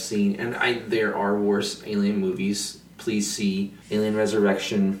movie I've seen, and there are worse Alien movies. Please see Alien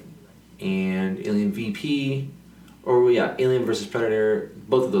Resurrection and Alien VP. Alien vs. Predator,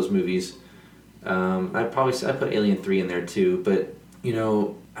 both of those movies. I put Alien 3 in there too, but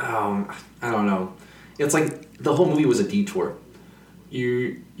I don't know. It's like the whole movie was a detour.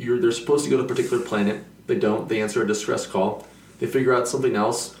 They're supposed to go to a particular planet. They don't. They answer a distress call. They figure out something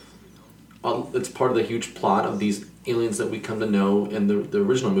else. It's part of the huge plot of these aliens that we come to know in the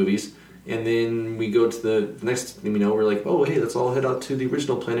original movies. And then we go to the next thing we know, we're like, oh, hey, let's all head out to the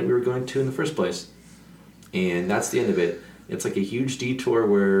original planet we were going to in the first place. And that's the end of it. It's like a huge detour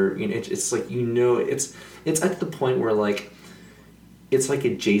where it's like it's at the point where like it's like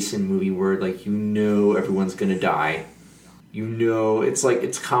a Jason movie where like everyone's gonna die. It's like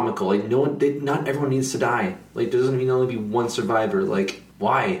it's comical. Like not everyone needs to die. Like there doesn't need only be one survivor. Like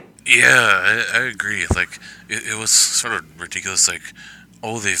why? Yeah, I agree. Like it was sort of ridiculous. Like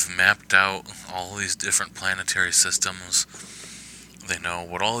they've mapped out all these different planetary systems. They know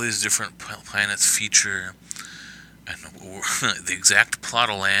what all these different planets feature, and the exact plot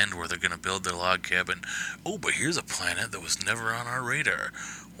of land where they're going to build their log cabin. Oh, but here's a planet that was never on our radar.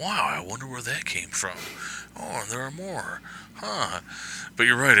 Wow, I wonder where that came from. Oh, and there are more. Huh. But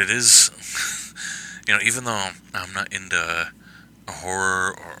you're right, it is, even though I'm not into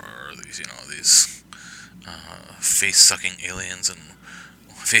horror or these face-sucking aliens and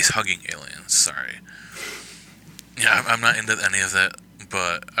face-hugging aliens, sorry. Yeah, I'm not into any of that,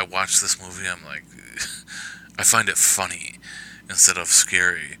 but I watched this movie, I'm like, I find it funny instead of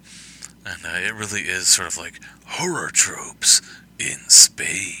scary. And it really is sort of like horror tropes in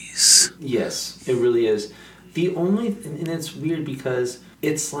space. Yes, it really is. And it's weird because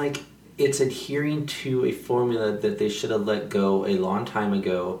it's like it's adhering to a formula that they should have let go a long time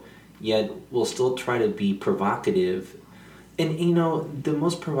ago, yet will still try to be provocative. And the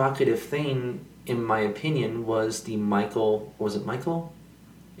most provocative thing, in my opinion, was the Michael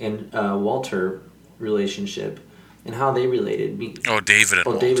and Walter relationship and how they related. David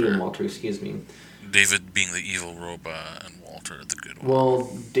and Walter, excuse me. David being the evil robot and Walter the good one. Well,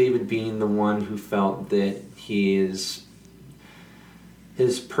 David being the one who felt that his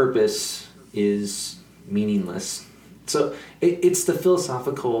purpose is meaningless. So it's the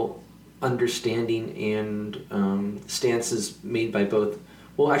philosophical understanding and stances made by both.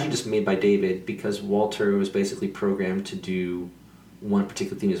 Well, actually just made by David, because Walter was basically programmed to do one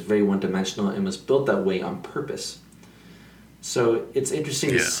particular thing. It was very one-dimensional and was built that way on purpose. So it's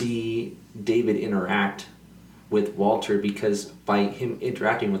interesting to see David interact with Walter, because by him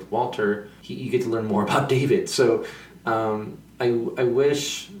interacting with Walter, you get to learn more about David. So I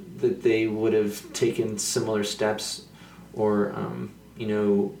wish that they would have taken similar steps, or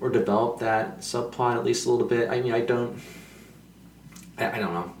or developed that subplot at least a little bit. I mean, I don't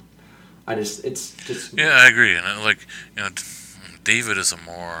know. It's just... Yeah, I agree. And David is a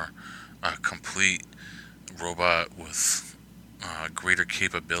more complete robot with greater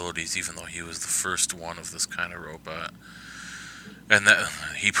capabilities, even though he was the first one of this kind of robot. And that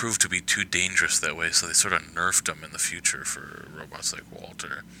he proved to be too dangerous that way, so they sort of nerfed him in the future for robots like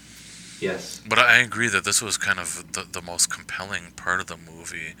Walter. Yes. But I agree that this was kind of the most compelling part of the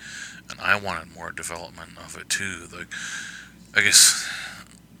movie, and I wanted more development of it too. I guess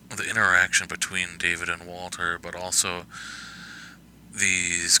the interaction between David and Walter, but also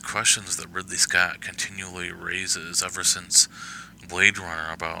these questions that Ridley Scott continually raises ever since Blade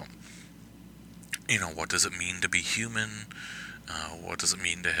Runner about, what does it mean to be human? What does it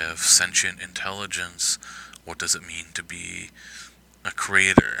mean to have sentient intelligence? What does it mean to be a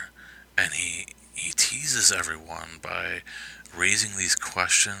creator? And he teases everyone by raising these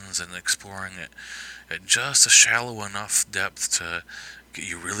questions and exploring it at just a shallow enough depth to get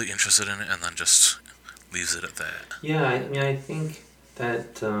you really interested in it, and then just leaves it at that. Yeah, I think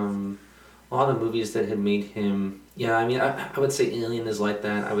that a lot of movies that had made him... Yeah, I would say Alien is like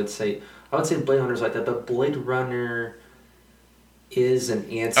that. I would say Blade Runner is like that, but Blade Runner is an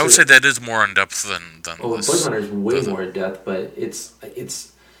answer... I would say that is more in depth than this. Blade Runner is way more in depth, but it's...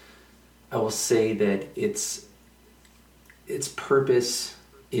 I will say that its purpose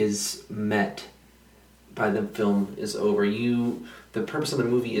is met by the film is over. The purpose of the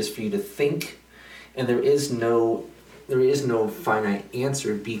movie is for you to think, and there is no finite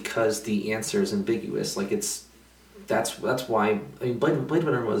answer, because the answer is ambiguous. That's why Blade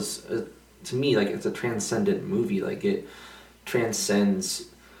Runner was to me it's a transcendent movie. It transcends.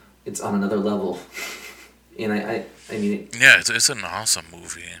 It's on another level. And I mean... Yeah, it's an awesome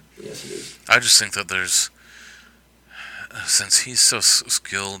movie. Yes, it is. I just think that since he's so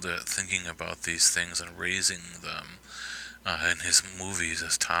skilled at thinking about these things and raising them in his movies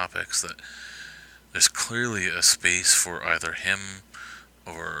as topics, that there's clearly a space for either him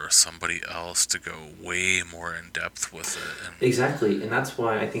or somebody else to go way more in depth with it. Exactly, and that's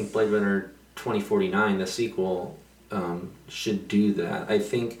why I think Blade Runner 2049, the sequel, should do that. I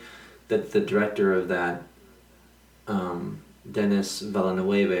think that the director of that, Denis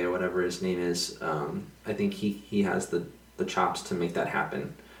Villeneuve, or whatever his name is, I think he has the chops to make that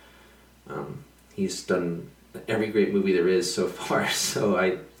happen. He's done every great movie there is so far, so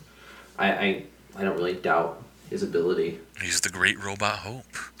I don't really doubt his ability. He's the great robot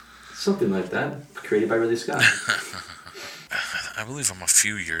Hope. Something like that, created by Ridley Scott. I believe I'm a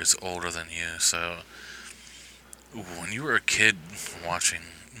few years older than you, so when you were a kid watching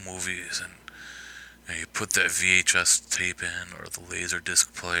movies and you put that VHS tape in or the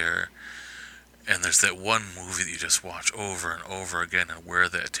Laserdisc player, and there's that one movie that you just watch over and over again and wear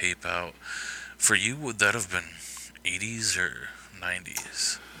that tape out, for you, would that have been 80s or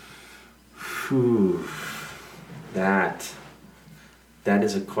 90s? Whew. That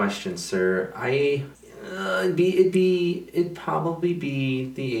is a question, sir. It'd probably be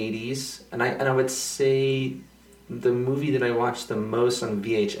the 80s, and I would say the movie that I watched the most on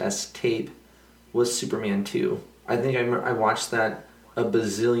VHS tape was Superman 2. I think I watched that a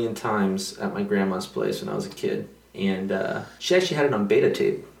bazillion times at my grandma's place when I was a kid, and she actually had it on beta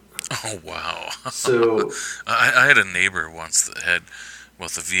tape. Oh, wow. So I had a neighbor once that had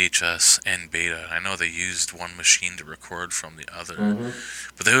both the VHS and beta. I know they used one machine to record from the other,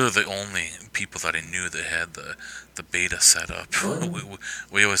 but they were the only people that I knew that had the beta set up. Oh.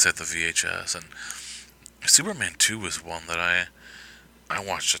 We always had the VHS, and Superman 2 was one that I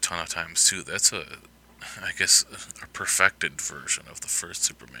watched a ton of times too. That's a perfected version of the first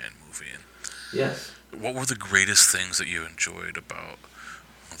Superman movie. And yes. What were the greatest things that you enjoyed about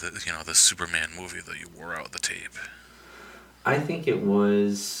the Superman movie that you wore out the tape? I think it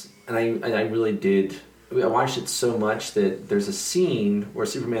was, and I really did. I watched it so much that there's a scene where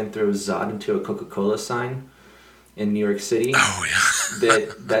Superman throws Zod into a Coca-Cola sign in New York City. Oh yeah.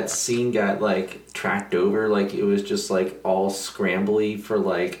 that scene got tracked over, it was just all scrambly for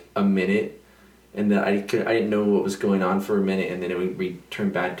a minute, and then I didn't know what was going on for a minute, and then it would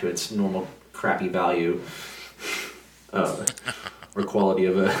return back to its normal crappy value or quality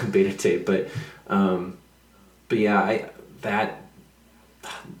of a beta tape. But yeah,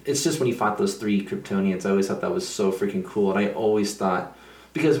 it's just when you fought those three Kryptonians, I always thought that was so freaking cool, and I always thought,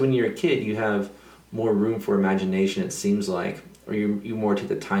 because when you're a kid, you have more room for imagination, it seems like, or you more take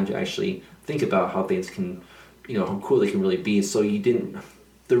the time to actually think about how things can how cool they can really be. So you didn't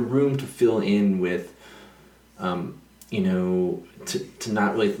the room to fill in with, to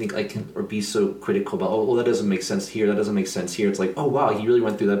not really think like or be so critical about, oh, well, that doesn't make sense here, that doesn't make sense here. It's like, oh wow, he really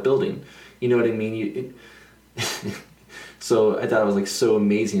went through that building. You know what I mean? So I thought it was like so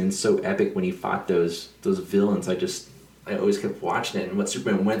amazing and so epic when he fought those villains. I always kept watching it, and what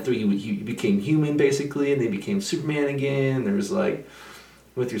Superman went through, he became human basically, and they became Superman again. There was like,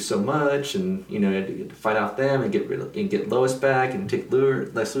 went through so much, and had to fight off them and get Lois back and take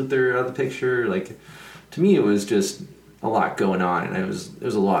Lex Luthor out of the picture. Like, to me, it was just a lot going on, and it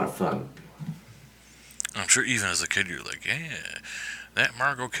was a lot of fun. I'm sure even as a kid you're like, yeah, that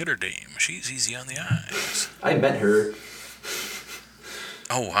Margot Kidder dame, she's easy on the eyes. I met her.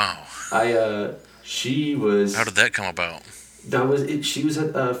 Oh wow. She was. How did that come about? That was it. She was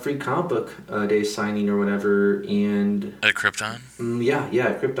at a free comic book day signing or whatever, and at Krypton. Yeah,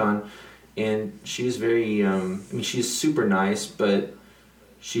 at Krypton, and she was very. She's super nice, but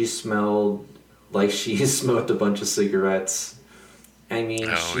she smelled like she smoked a bunch of cigarettes. I mean,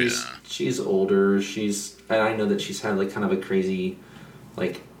 she's older. And I know that she's had like kind of a crazy,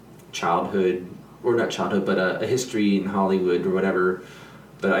 like, childhood, or not childhood, but a history in Hollywood or whatever.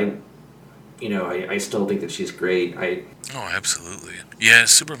 But I still think that she's great. Oh, absolutely. Yeah,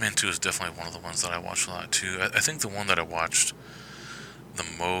 Superman 2 is definitely one of the ones that I watched a lot, too. I think the one that I watched the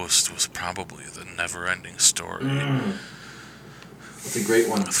most was probably The Never-Ending Story. That's a great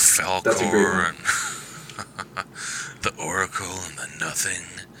one. Falcor. That's a great one. And the Oracle and the Nothing.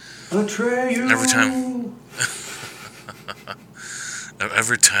 Atreyu!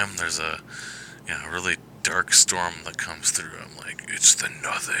 Every time there's a really dark storm that comes through, I'm like, it's the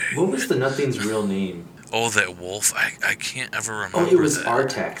Nothing. What was the Nothing's real name? Oh, that wolf. I can't ever remember. Oh, it was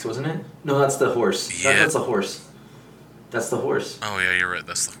Artax, wasn't it? No, that's the horse. Yeah. That's the horse. That's the horse. Oh, yeah, you're right.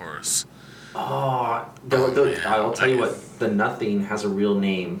 That's the horse. Oh, I'll tell you what. The Nothing has a real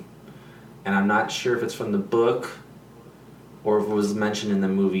name, and I'm not sure if it's from the book or if it was mentioned in the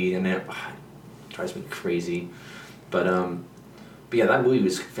movie, and it drives me crazy. But yeah, that movie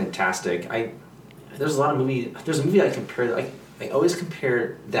was fantastic. There's a movie I compare. I always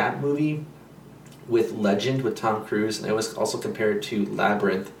compare that movie with Legend with Tom Cruise, and I always also compare it to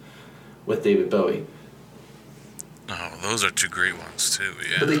Labyrinth with David Bowie. Oh, those are two great ones too.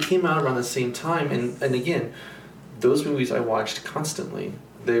 Yeah. But they came out around the same time, and again, those movies I watched constantly.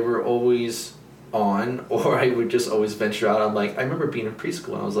 They were always on, or I would just always venture out. I remember being in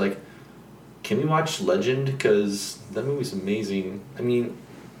preschool, and I was like, "Can we watch Legend? Because that movie's amazing." I mean,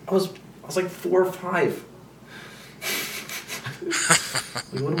 I was like 4 or 5.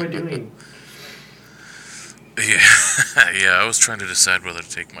 What am I doing? Yeah, I was trying to decide whether to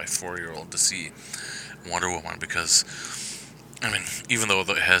take my 4-year-old to see Wonder Woman, because, even though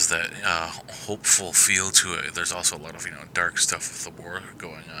it has that hopeful feel to it, there's also a lot of, dark stuff with the war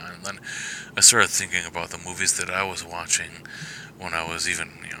going on. And then I started thinking about the movies that I was watching when I was even,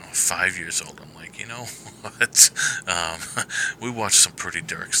 5 years old. I'm like, you know what? We watched some pretty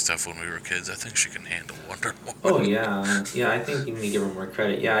dark stuff when we were kids. I think she can handle Wonder Woman. Oh, yeah. Yeah, I think you need to give her more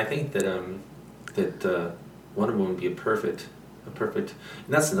credit. Yeah, I think that Wonder Woman would be a perfect, and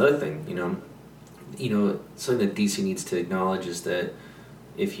that's another thing, something that DC needs to acknowledge is that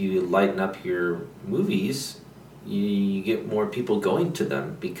if you lighten up your movies, you get more people going to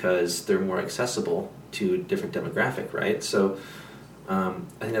them because they're more accessible to a different demographic, right? So I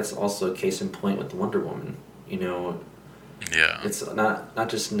think that's also a case in point with Wonder Woman. Yeah. It's not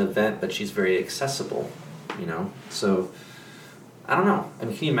just an event, but she's very accessible, So I don't know.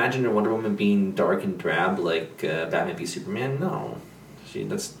 Can you imagine a Wonder Woman being dark and drab like Batman v Superman? No.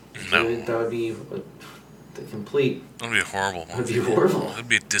 That would be the complete... That would be a horrible movie. It would be horrible. It would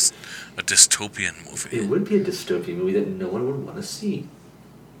be a dystopian movie. It would be a dystopian movie that no one would want to see.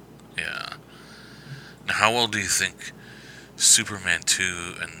 Yeah. Now, how well do you think Superman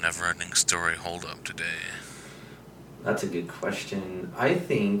 2 and Never-Ending Story hold up today? That's a good question. I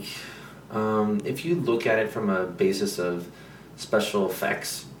think if you look at it from a basis of special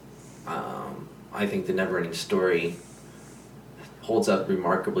effects, I think the Never-Ending Story holds up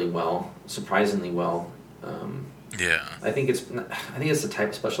remarkably well, surprisingly well. Yeah. I think it's the type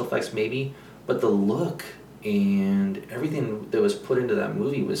of special effects maybe, but the look and everything that was put into that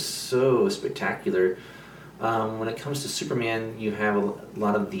movie was so spectacular. When it comes to Superman, you have a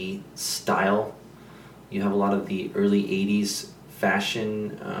lot of the style, you have a lot of the early 80s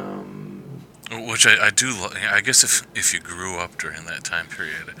fashion. Which I do love. I guess if you grew up during that time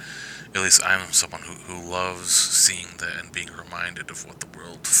period, at least I'm someone who loves seeing that and being reminded of what the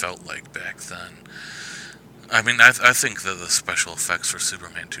world felt like back then. I think that the special effects for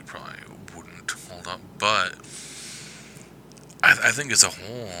Superman 2 probably wouldn't hold hold up, but I think as a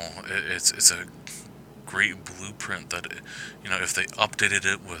whole, it's a great blueprint that, if they updated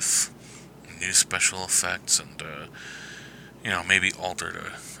it with new special effects and, maybe altered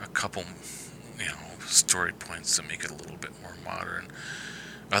a couple, story points to make it a little bit more modern,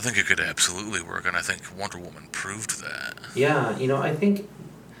 I think it could absolutely work, and I think Wonder Woman proved that. Yeah, I think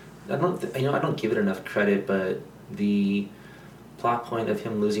I don't give it enough credit, but the plot point of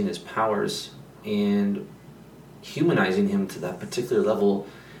him losing his powers and humanizing him to that particular level,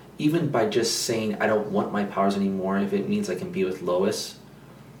 even by just saying I don't want my powers anymore if it means I can be with Lois,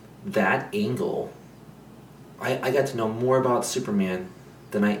 that angle, I got to know more about Superman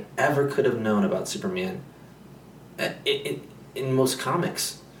than I ever could have known about Superman in most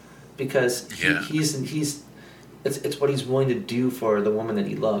comics, because he's it's what he's willing to do for the woman that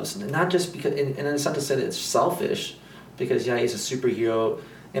he loves, and not just because, and it's not to say that it's selfish, because he's a superhero,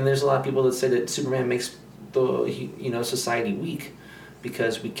 and there's a lot of people that say that Superman makes the society weak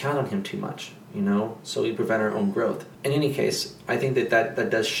because we count on him too much, so we prevent our own growth. In any case, I think that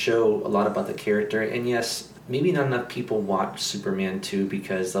does show a lot about the character, and yes, maybe not enough people watch Superman 2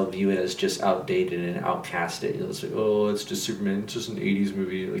 because they'll view it as just outdated and outcasted. They'll say, oh, it's just Superman, it's just an 80s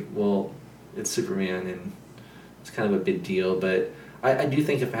movie. Like, well, it's Superman, and it's kind of a big deal, but I do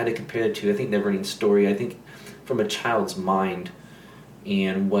think if I had to compare the two, I think Neverending Story, I think from a child's mind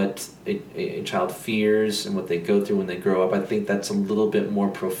and what a child fears and what they go through when they grow up, I think that's a little bit more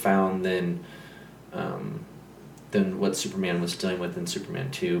profound than what Superman was dealing with in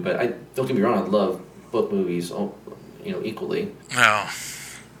Superman 2. But don't get me wrong, I love both movies, equally. Well,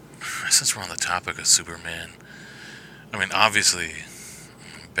 since we're on the topic of Superman, I mean, obviously,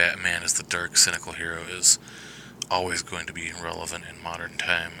 Batman as the dark, cynical hero is always going to be relevant in modern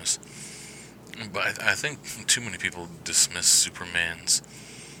times. But I think too many people dismiss Superman's,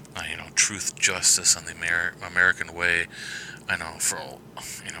 truth, justice, and the American way. I know for,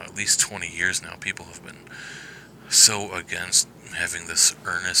 at least 20 years now, people have been so against having this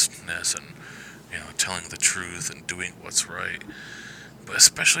earnestness and, telling the truth and doing what's right. But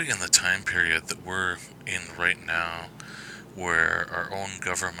especially in the time period that we're in right now, where our own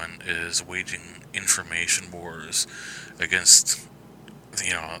government is waging information wars against,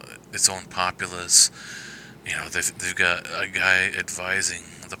 its own populace. They've got a guy advising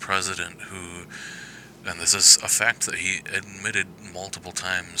the president who, and this is a fact that he admitted multiple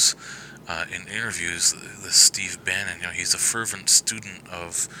times in interviews, this Steve Bannon, he's a fervent student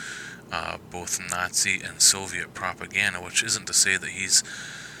of both Nazi and Soviet propaganda, which isn't to say that he's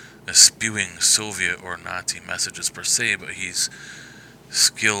spewing Soviet or Nazi messages per se, but he's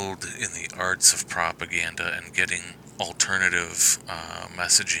skilled in the arts of propaganda and getting alternative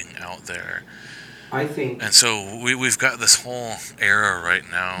messaging out there. I think... And so we've got this whole era right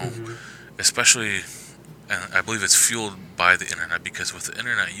now, especially, and I believe it's fueled by the internet, because with the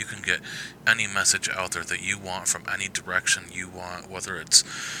internet you can get any message out there that you want from any direction you want, whether it's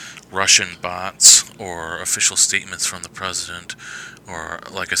Russian bots or official statements from the president, or,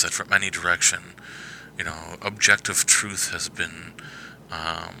 like I said, from any direction. Objective truth has been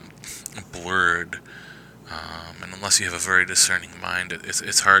blurred, and unless you have a very discerning mind,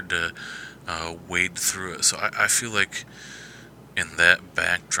 it's hard to wade through it. So I feel like in that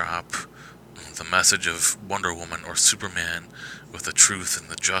backdrop, the message of Wonder Woman or Superman with the truth and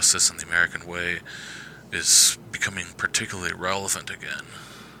the justice and the American way is becoming particularly relevant again.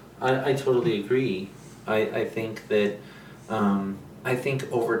 I totally agree. I think that I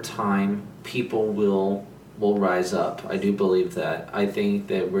think over time people will rise up. I do believe that. I think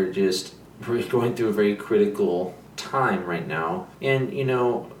that we're going through a very critical time right now, and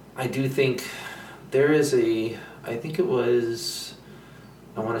I do think there is I think it was,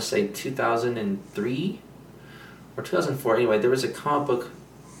 I want to say 2003 or 2004. Anyway, there was a comic book.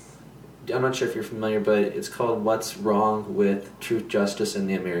 I'm not sure if you're familiar, but it's called What's Wrong with Truth, Justice, and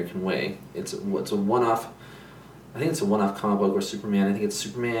the American Way. It's a one-off. I think it's a one-off comic book where Superman. I think it's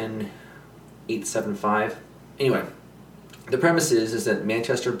Superman 875. Anyway, the premise is that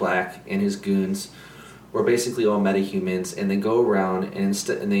Manchester Black and his goons were basically all metahumans, and they go around and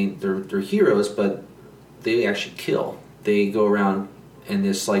they're heroes, but they actually kill. They go around and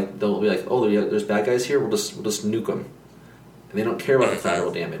they'll be like, oh, there's bad guys here. We'll just nuke them, and they don't care about the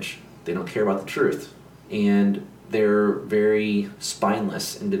collateral damage. They don't care about the truth, and they're very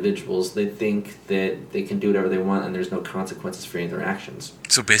spineless individuals. They think that they can do whatever they want, and there's no consequences for any of their actions.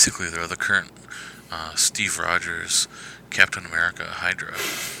 So basically, they're the current Steve Rogers, Captain America, Hydra.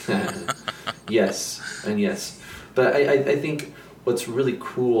 Yes, and yes. But I think what's really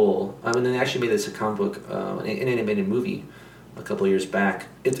cool, and they actually made this a comic book, an animated movie a couple years back.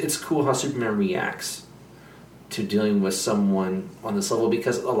 It's cool how Superman reacts to dealing with someone on this level,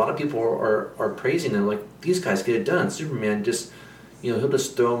 because a lot of people are praising him, like, these guys get it done. Superman just, he'll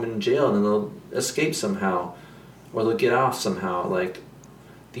just throw them in jail and then they'll escape somehow, or they'll get off somehow. Like,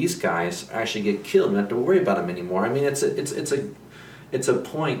 these guys actually get killed and don't have to worry about them anymore. I mean, it's a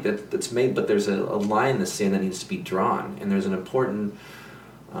point that's made, but there's a line in the sand that needs to be drawn, and there's an important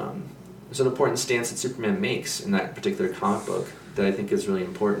stance that Superman makes in that particular comic book that I think is really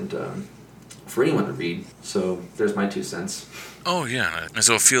important for anyone to read. So there's my 2 cents. Oh yeah, and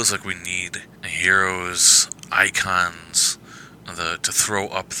so it feels like we need heroes, icons, to throw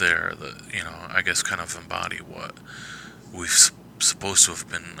up there that, I guess kind of embody what we've supposed to have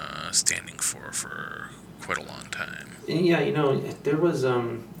been standing for quite a long time. Yeah, there was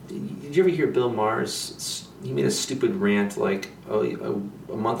did you ever hear Bill Maher's? He made a stupid rant like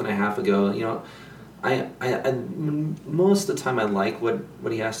a month and a half ago. I most of the time I like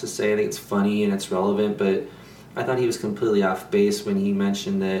what he has to say. I think it's funny and it's relevant, but I thought he was completely off base when he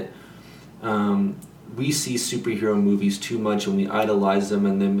mentioned that we see superhero movies too much and we idolize them,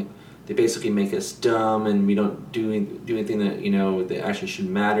 and then they basically make us dumb and we don't do anything that actually should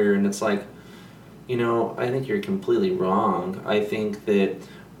matter. And it's like, I think you're completely wrong. I think that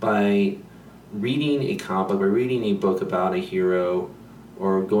by reading a comic book or reading a book about a hero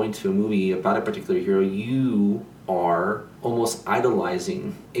or going to a movie about a particular hero, you are almost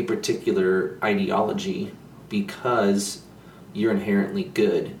idolizing a particular ideology because you're inherently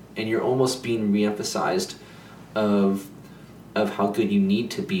good, and you're almost being re-emphasized of how good you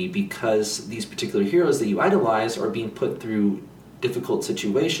need to be, because these particular heroes that you idolize are being put through difficult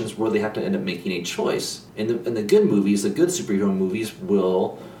situations where they have to end up making a choice. And the good movies, the good superhero movies,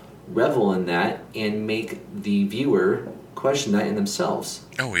 will revel in that and make the viewer question that in themselves.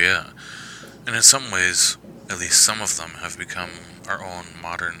 Oh yeah, and in some ways, at least some of them have become our own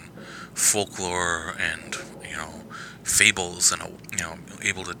modern folklore and fables, and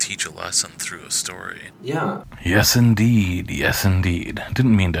able to teach a lesson through a story. Yeah. Yes indeed.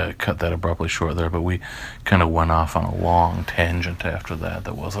 Didn't mean to cut that abruptly short there, but we kind of went off on a long tangent after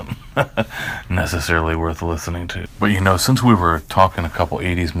that wasn't necessarily worth listening to. But since we were talking a couple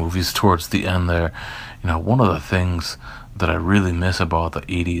 80s movies towards the end there, one of the things that I really miss about the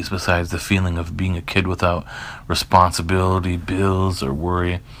 80s, besides the feeling of being a kid without responsibility, bills, or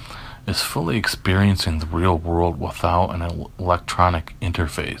worry, is fully experiencing the real world without an electronic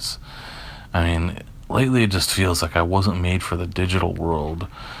interface. I mean, lately it just feels like I wasn't made for the digital world,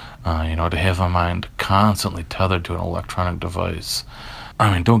 to have my mind constantly tethered to an electronic device.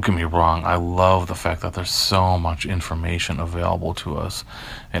 I mean, don't get me wrong, I love the fact that there's so much information available to us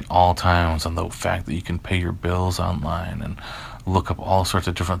at all times, and the fact that you can pay your bills online and look up all sorts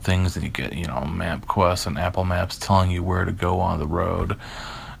of different things, and you get, MapQuest and Apple Maps telling you where to go on the road.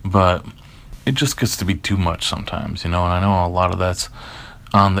 But it just gets to be too much sometimes, and I know a lot of that's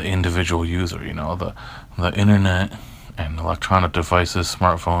on the individual user. The internet and electronic devices,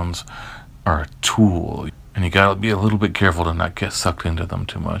 smartphones, are a tool, and you gotta be a little bit careful to not get sucked into them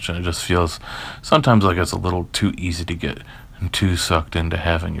too much. And it just feels sometimes like it's a little too easy to get too sucked into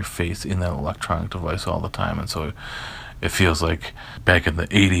having your face in that electronic device all the time. And so it feels like back in the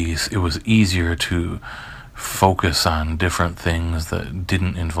 80s, it was easier to focus on different things that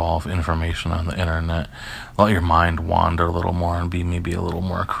didn't involve information on the internet. Let your mind wander a little more and be maybe a little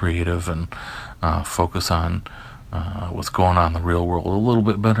more creative, and focus on what's going on in the real world a little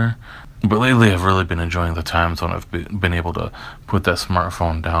bit better. But lately I've really been enjoying the times when I've been able to put that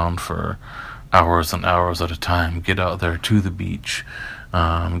smartphone down for hours and hours at a time, get out there to the beach,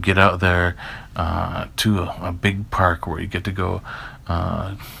 get out there to a big park where you get to go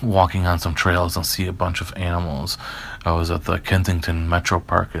walking on some trails and see a bunch of animals. I was at the Kensington Metro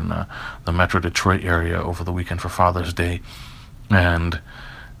Park in the Metro Detroit area over the weekend for Father's Day, and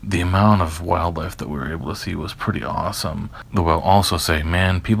the amount of wildlife that we were able to see was pretty awesome. Though I'll also say,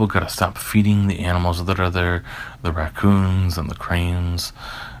 man, people gotta stop feeding the animals that are there, the raccoons and the cranes.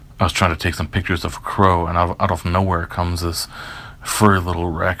 I was trying to take some pictures of a crow, and out of nowhere comes this furry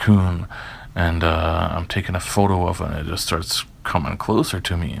little raccoon, and I'm taking a photo of it, and it just starts coming closer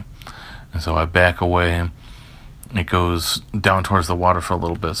to me. And so I back away. It goes down towards the water for a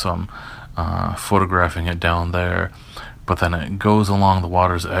little bit, so I'm photographing it down there. But then it goes along the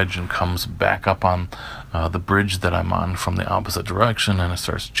water's edge and comes back up on the bridge that I'm on from the opposite direction, and it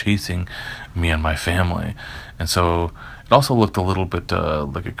starts chasing me and my family. And so it also looked a little bit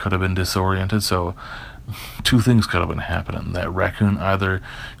like it could have been disoriented, so two things could have been happening. That raccoon either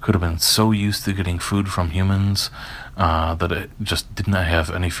could have been so used to getting food from humans that it just did not have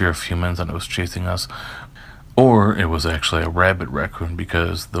any fear of humans and it was chasing us, or it was actually a rabid raccoon,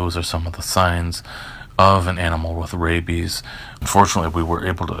 because those are some of the signs of an animal with rabies. Unfortunately, we were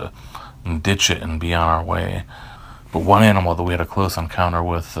able to ditch it and be on our way. But one animal that we had a close encounter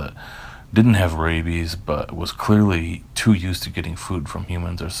with that didn't have rabies but was clearly too used to getting food from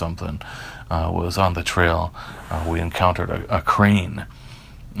humans or something was on the trail. We encountered a crane,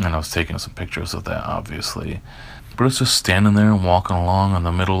 and I was taking some pictures of that, obviously. But it's just standing there and walking along in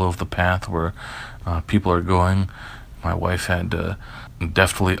the middle of the path where people are going. My wife had to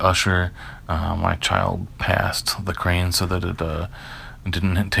deftly usher my child past the crane so that it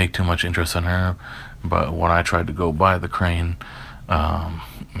didn't take too much interest in her. But when I tried to go by the crane,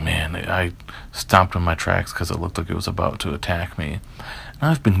 I stopped in my tracks because it looked like it was about to attack me. And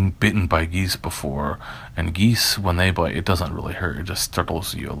I've been bitten by geese before, and geese, when they bite, it doesn't really hurt, it just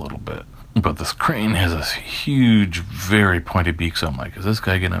startles you a little bit. But this crane has this huge, very pointy beak, so I'm like, is this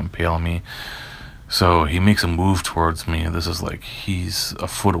guy gonna impale me? So he makes a move towards me, and this is like, he's a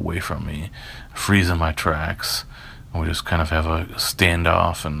foot away from me, freeze in my tracks. And we just kind of have a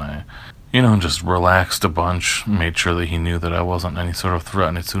standoff, and I just relaxed a bunch, made sure that he knew that I wasn't any sort of threat,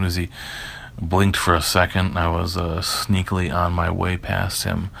 and as soon as he blinked for a second, I was sneakily on my way past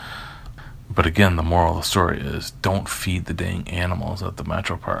him. But again, the moral of the story is, don't feed the dang animals at the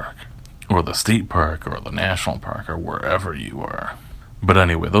Metro Park, or the state park, or the national park, or wherever you are. But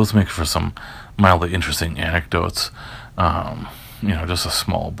anyway, those make for some mildly interesting anecdotes. Just a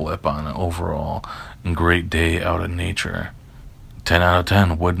small blip on an overall great day out in nature. 10 out of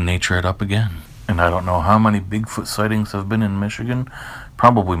 10, would nature it up again. And I don't know how many Bigfoot sightings have been in Michigan,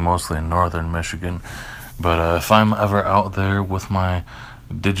 probably mostly in northern Michigan, but if I'm ever out there with my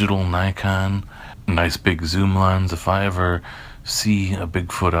digital Nikon, nice big zoom lens, if I ever see a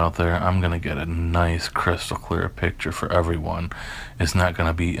Bigfoot out there, I'm going to get a nice crystal clear picture for everyone. It's not going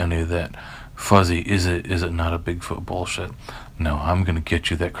to be any of that fuzzy, is it not a Bigfoot bullshit. No, I'm going to get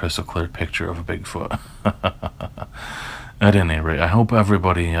you that crystal clear picture of a Bigfoot. At any rate, I hope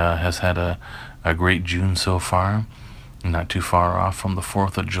everybody has had a great June so far. Not too far off from the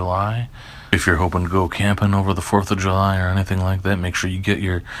 4th of July. If you're hoping to go camping over the 4th of July or anything like that, make sure you get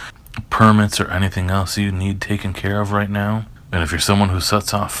your permits or anything else you need taken care of right now. And if you're someone who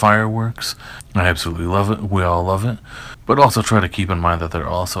sets off fireworks, I absolutely love it. We all love it. But also try to keep in mind that there are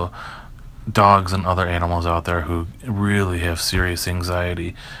also dogs and other animals out there who really have serious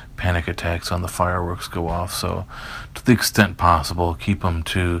anxiety, panic attacks when the fireworks go off. So to the extent possible, keep them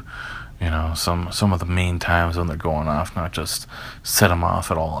to some of the main times when they're going off, not just set them off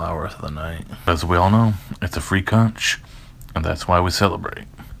at all hours of the night. As we all know, it's a free country, and that's why we celebrate.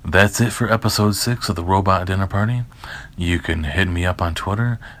 That's it for episode 6 of the Robot Dinner Party. You can hit me up on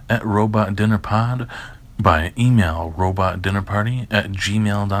Twitter at RobotDinnerPod, by email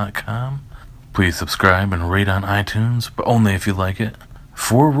robotdinnerparty@gmail.com. Please subscribe and rate on iTunes, but only if you like it.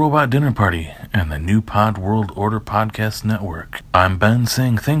 For Robot Dinner Party and the New Pod World Order Podcast Network, I'm Ben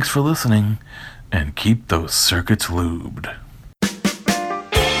saying thanks for listening, and keep those circuits lubed.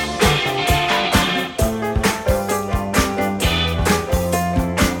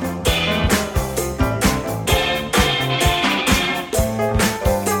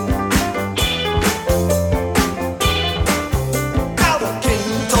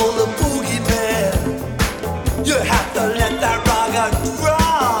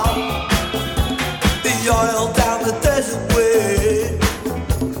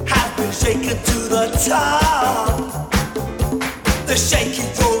 Top. The shaky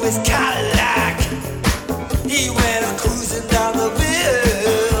drove his Cadillac. He went cruising down the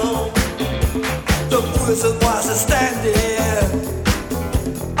hill. The prison was a standing.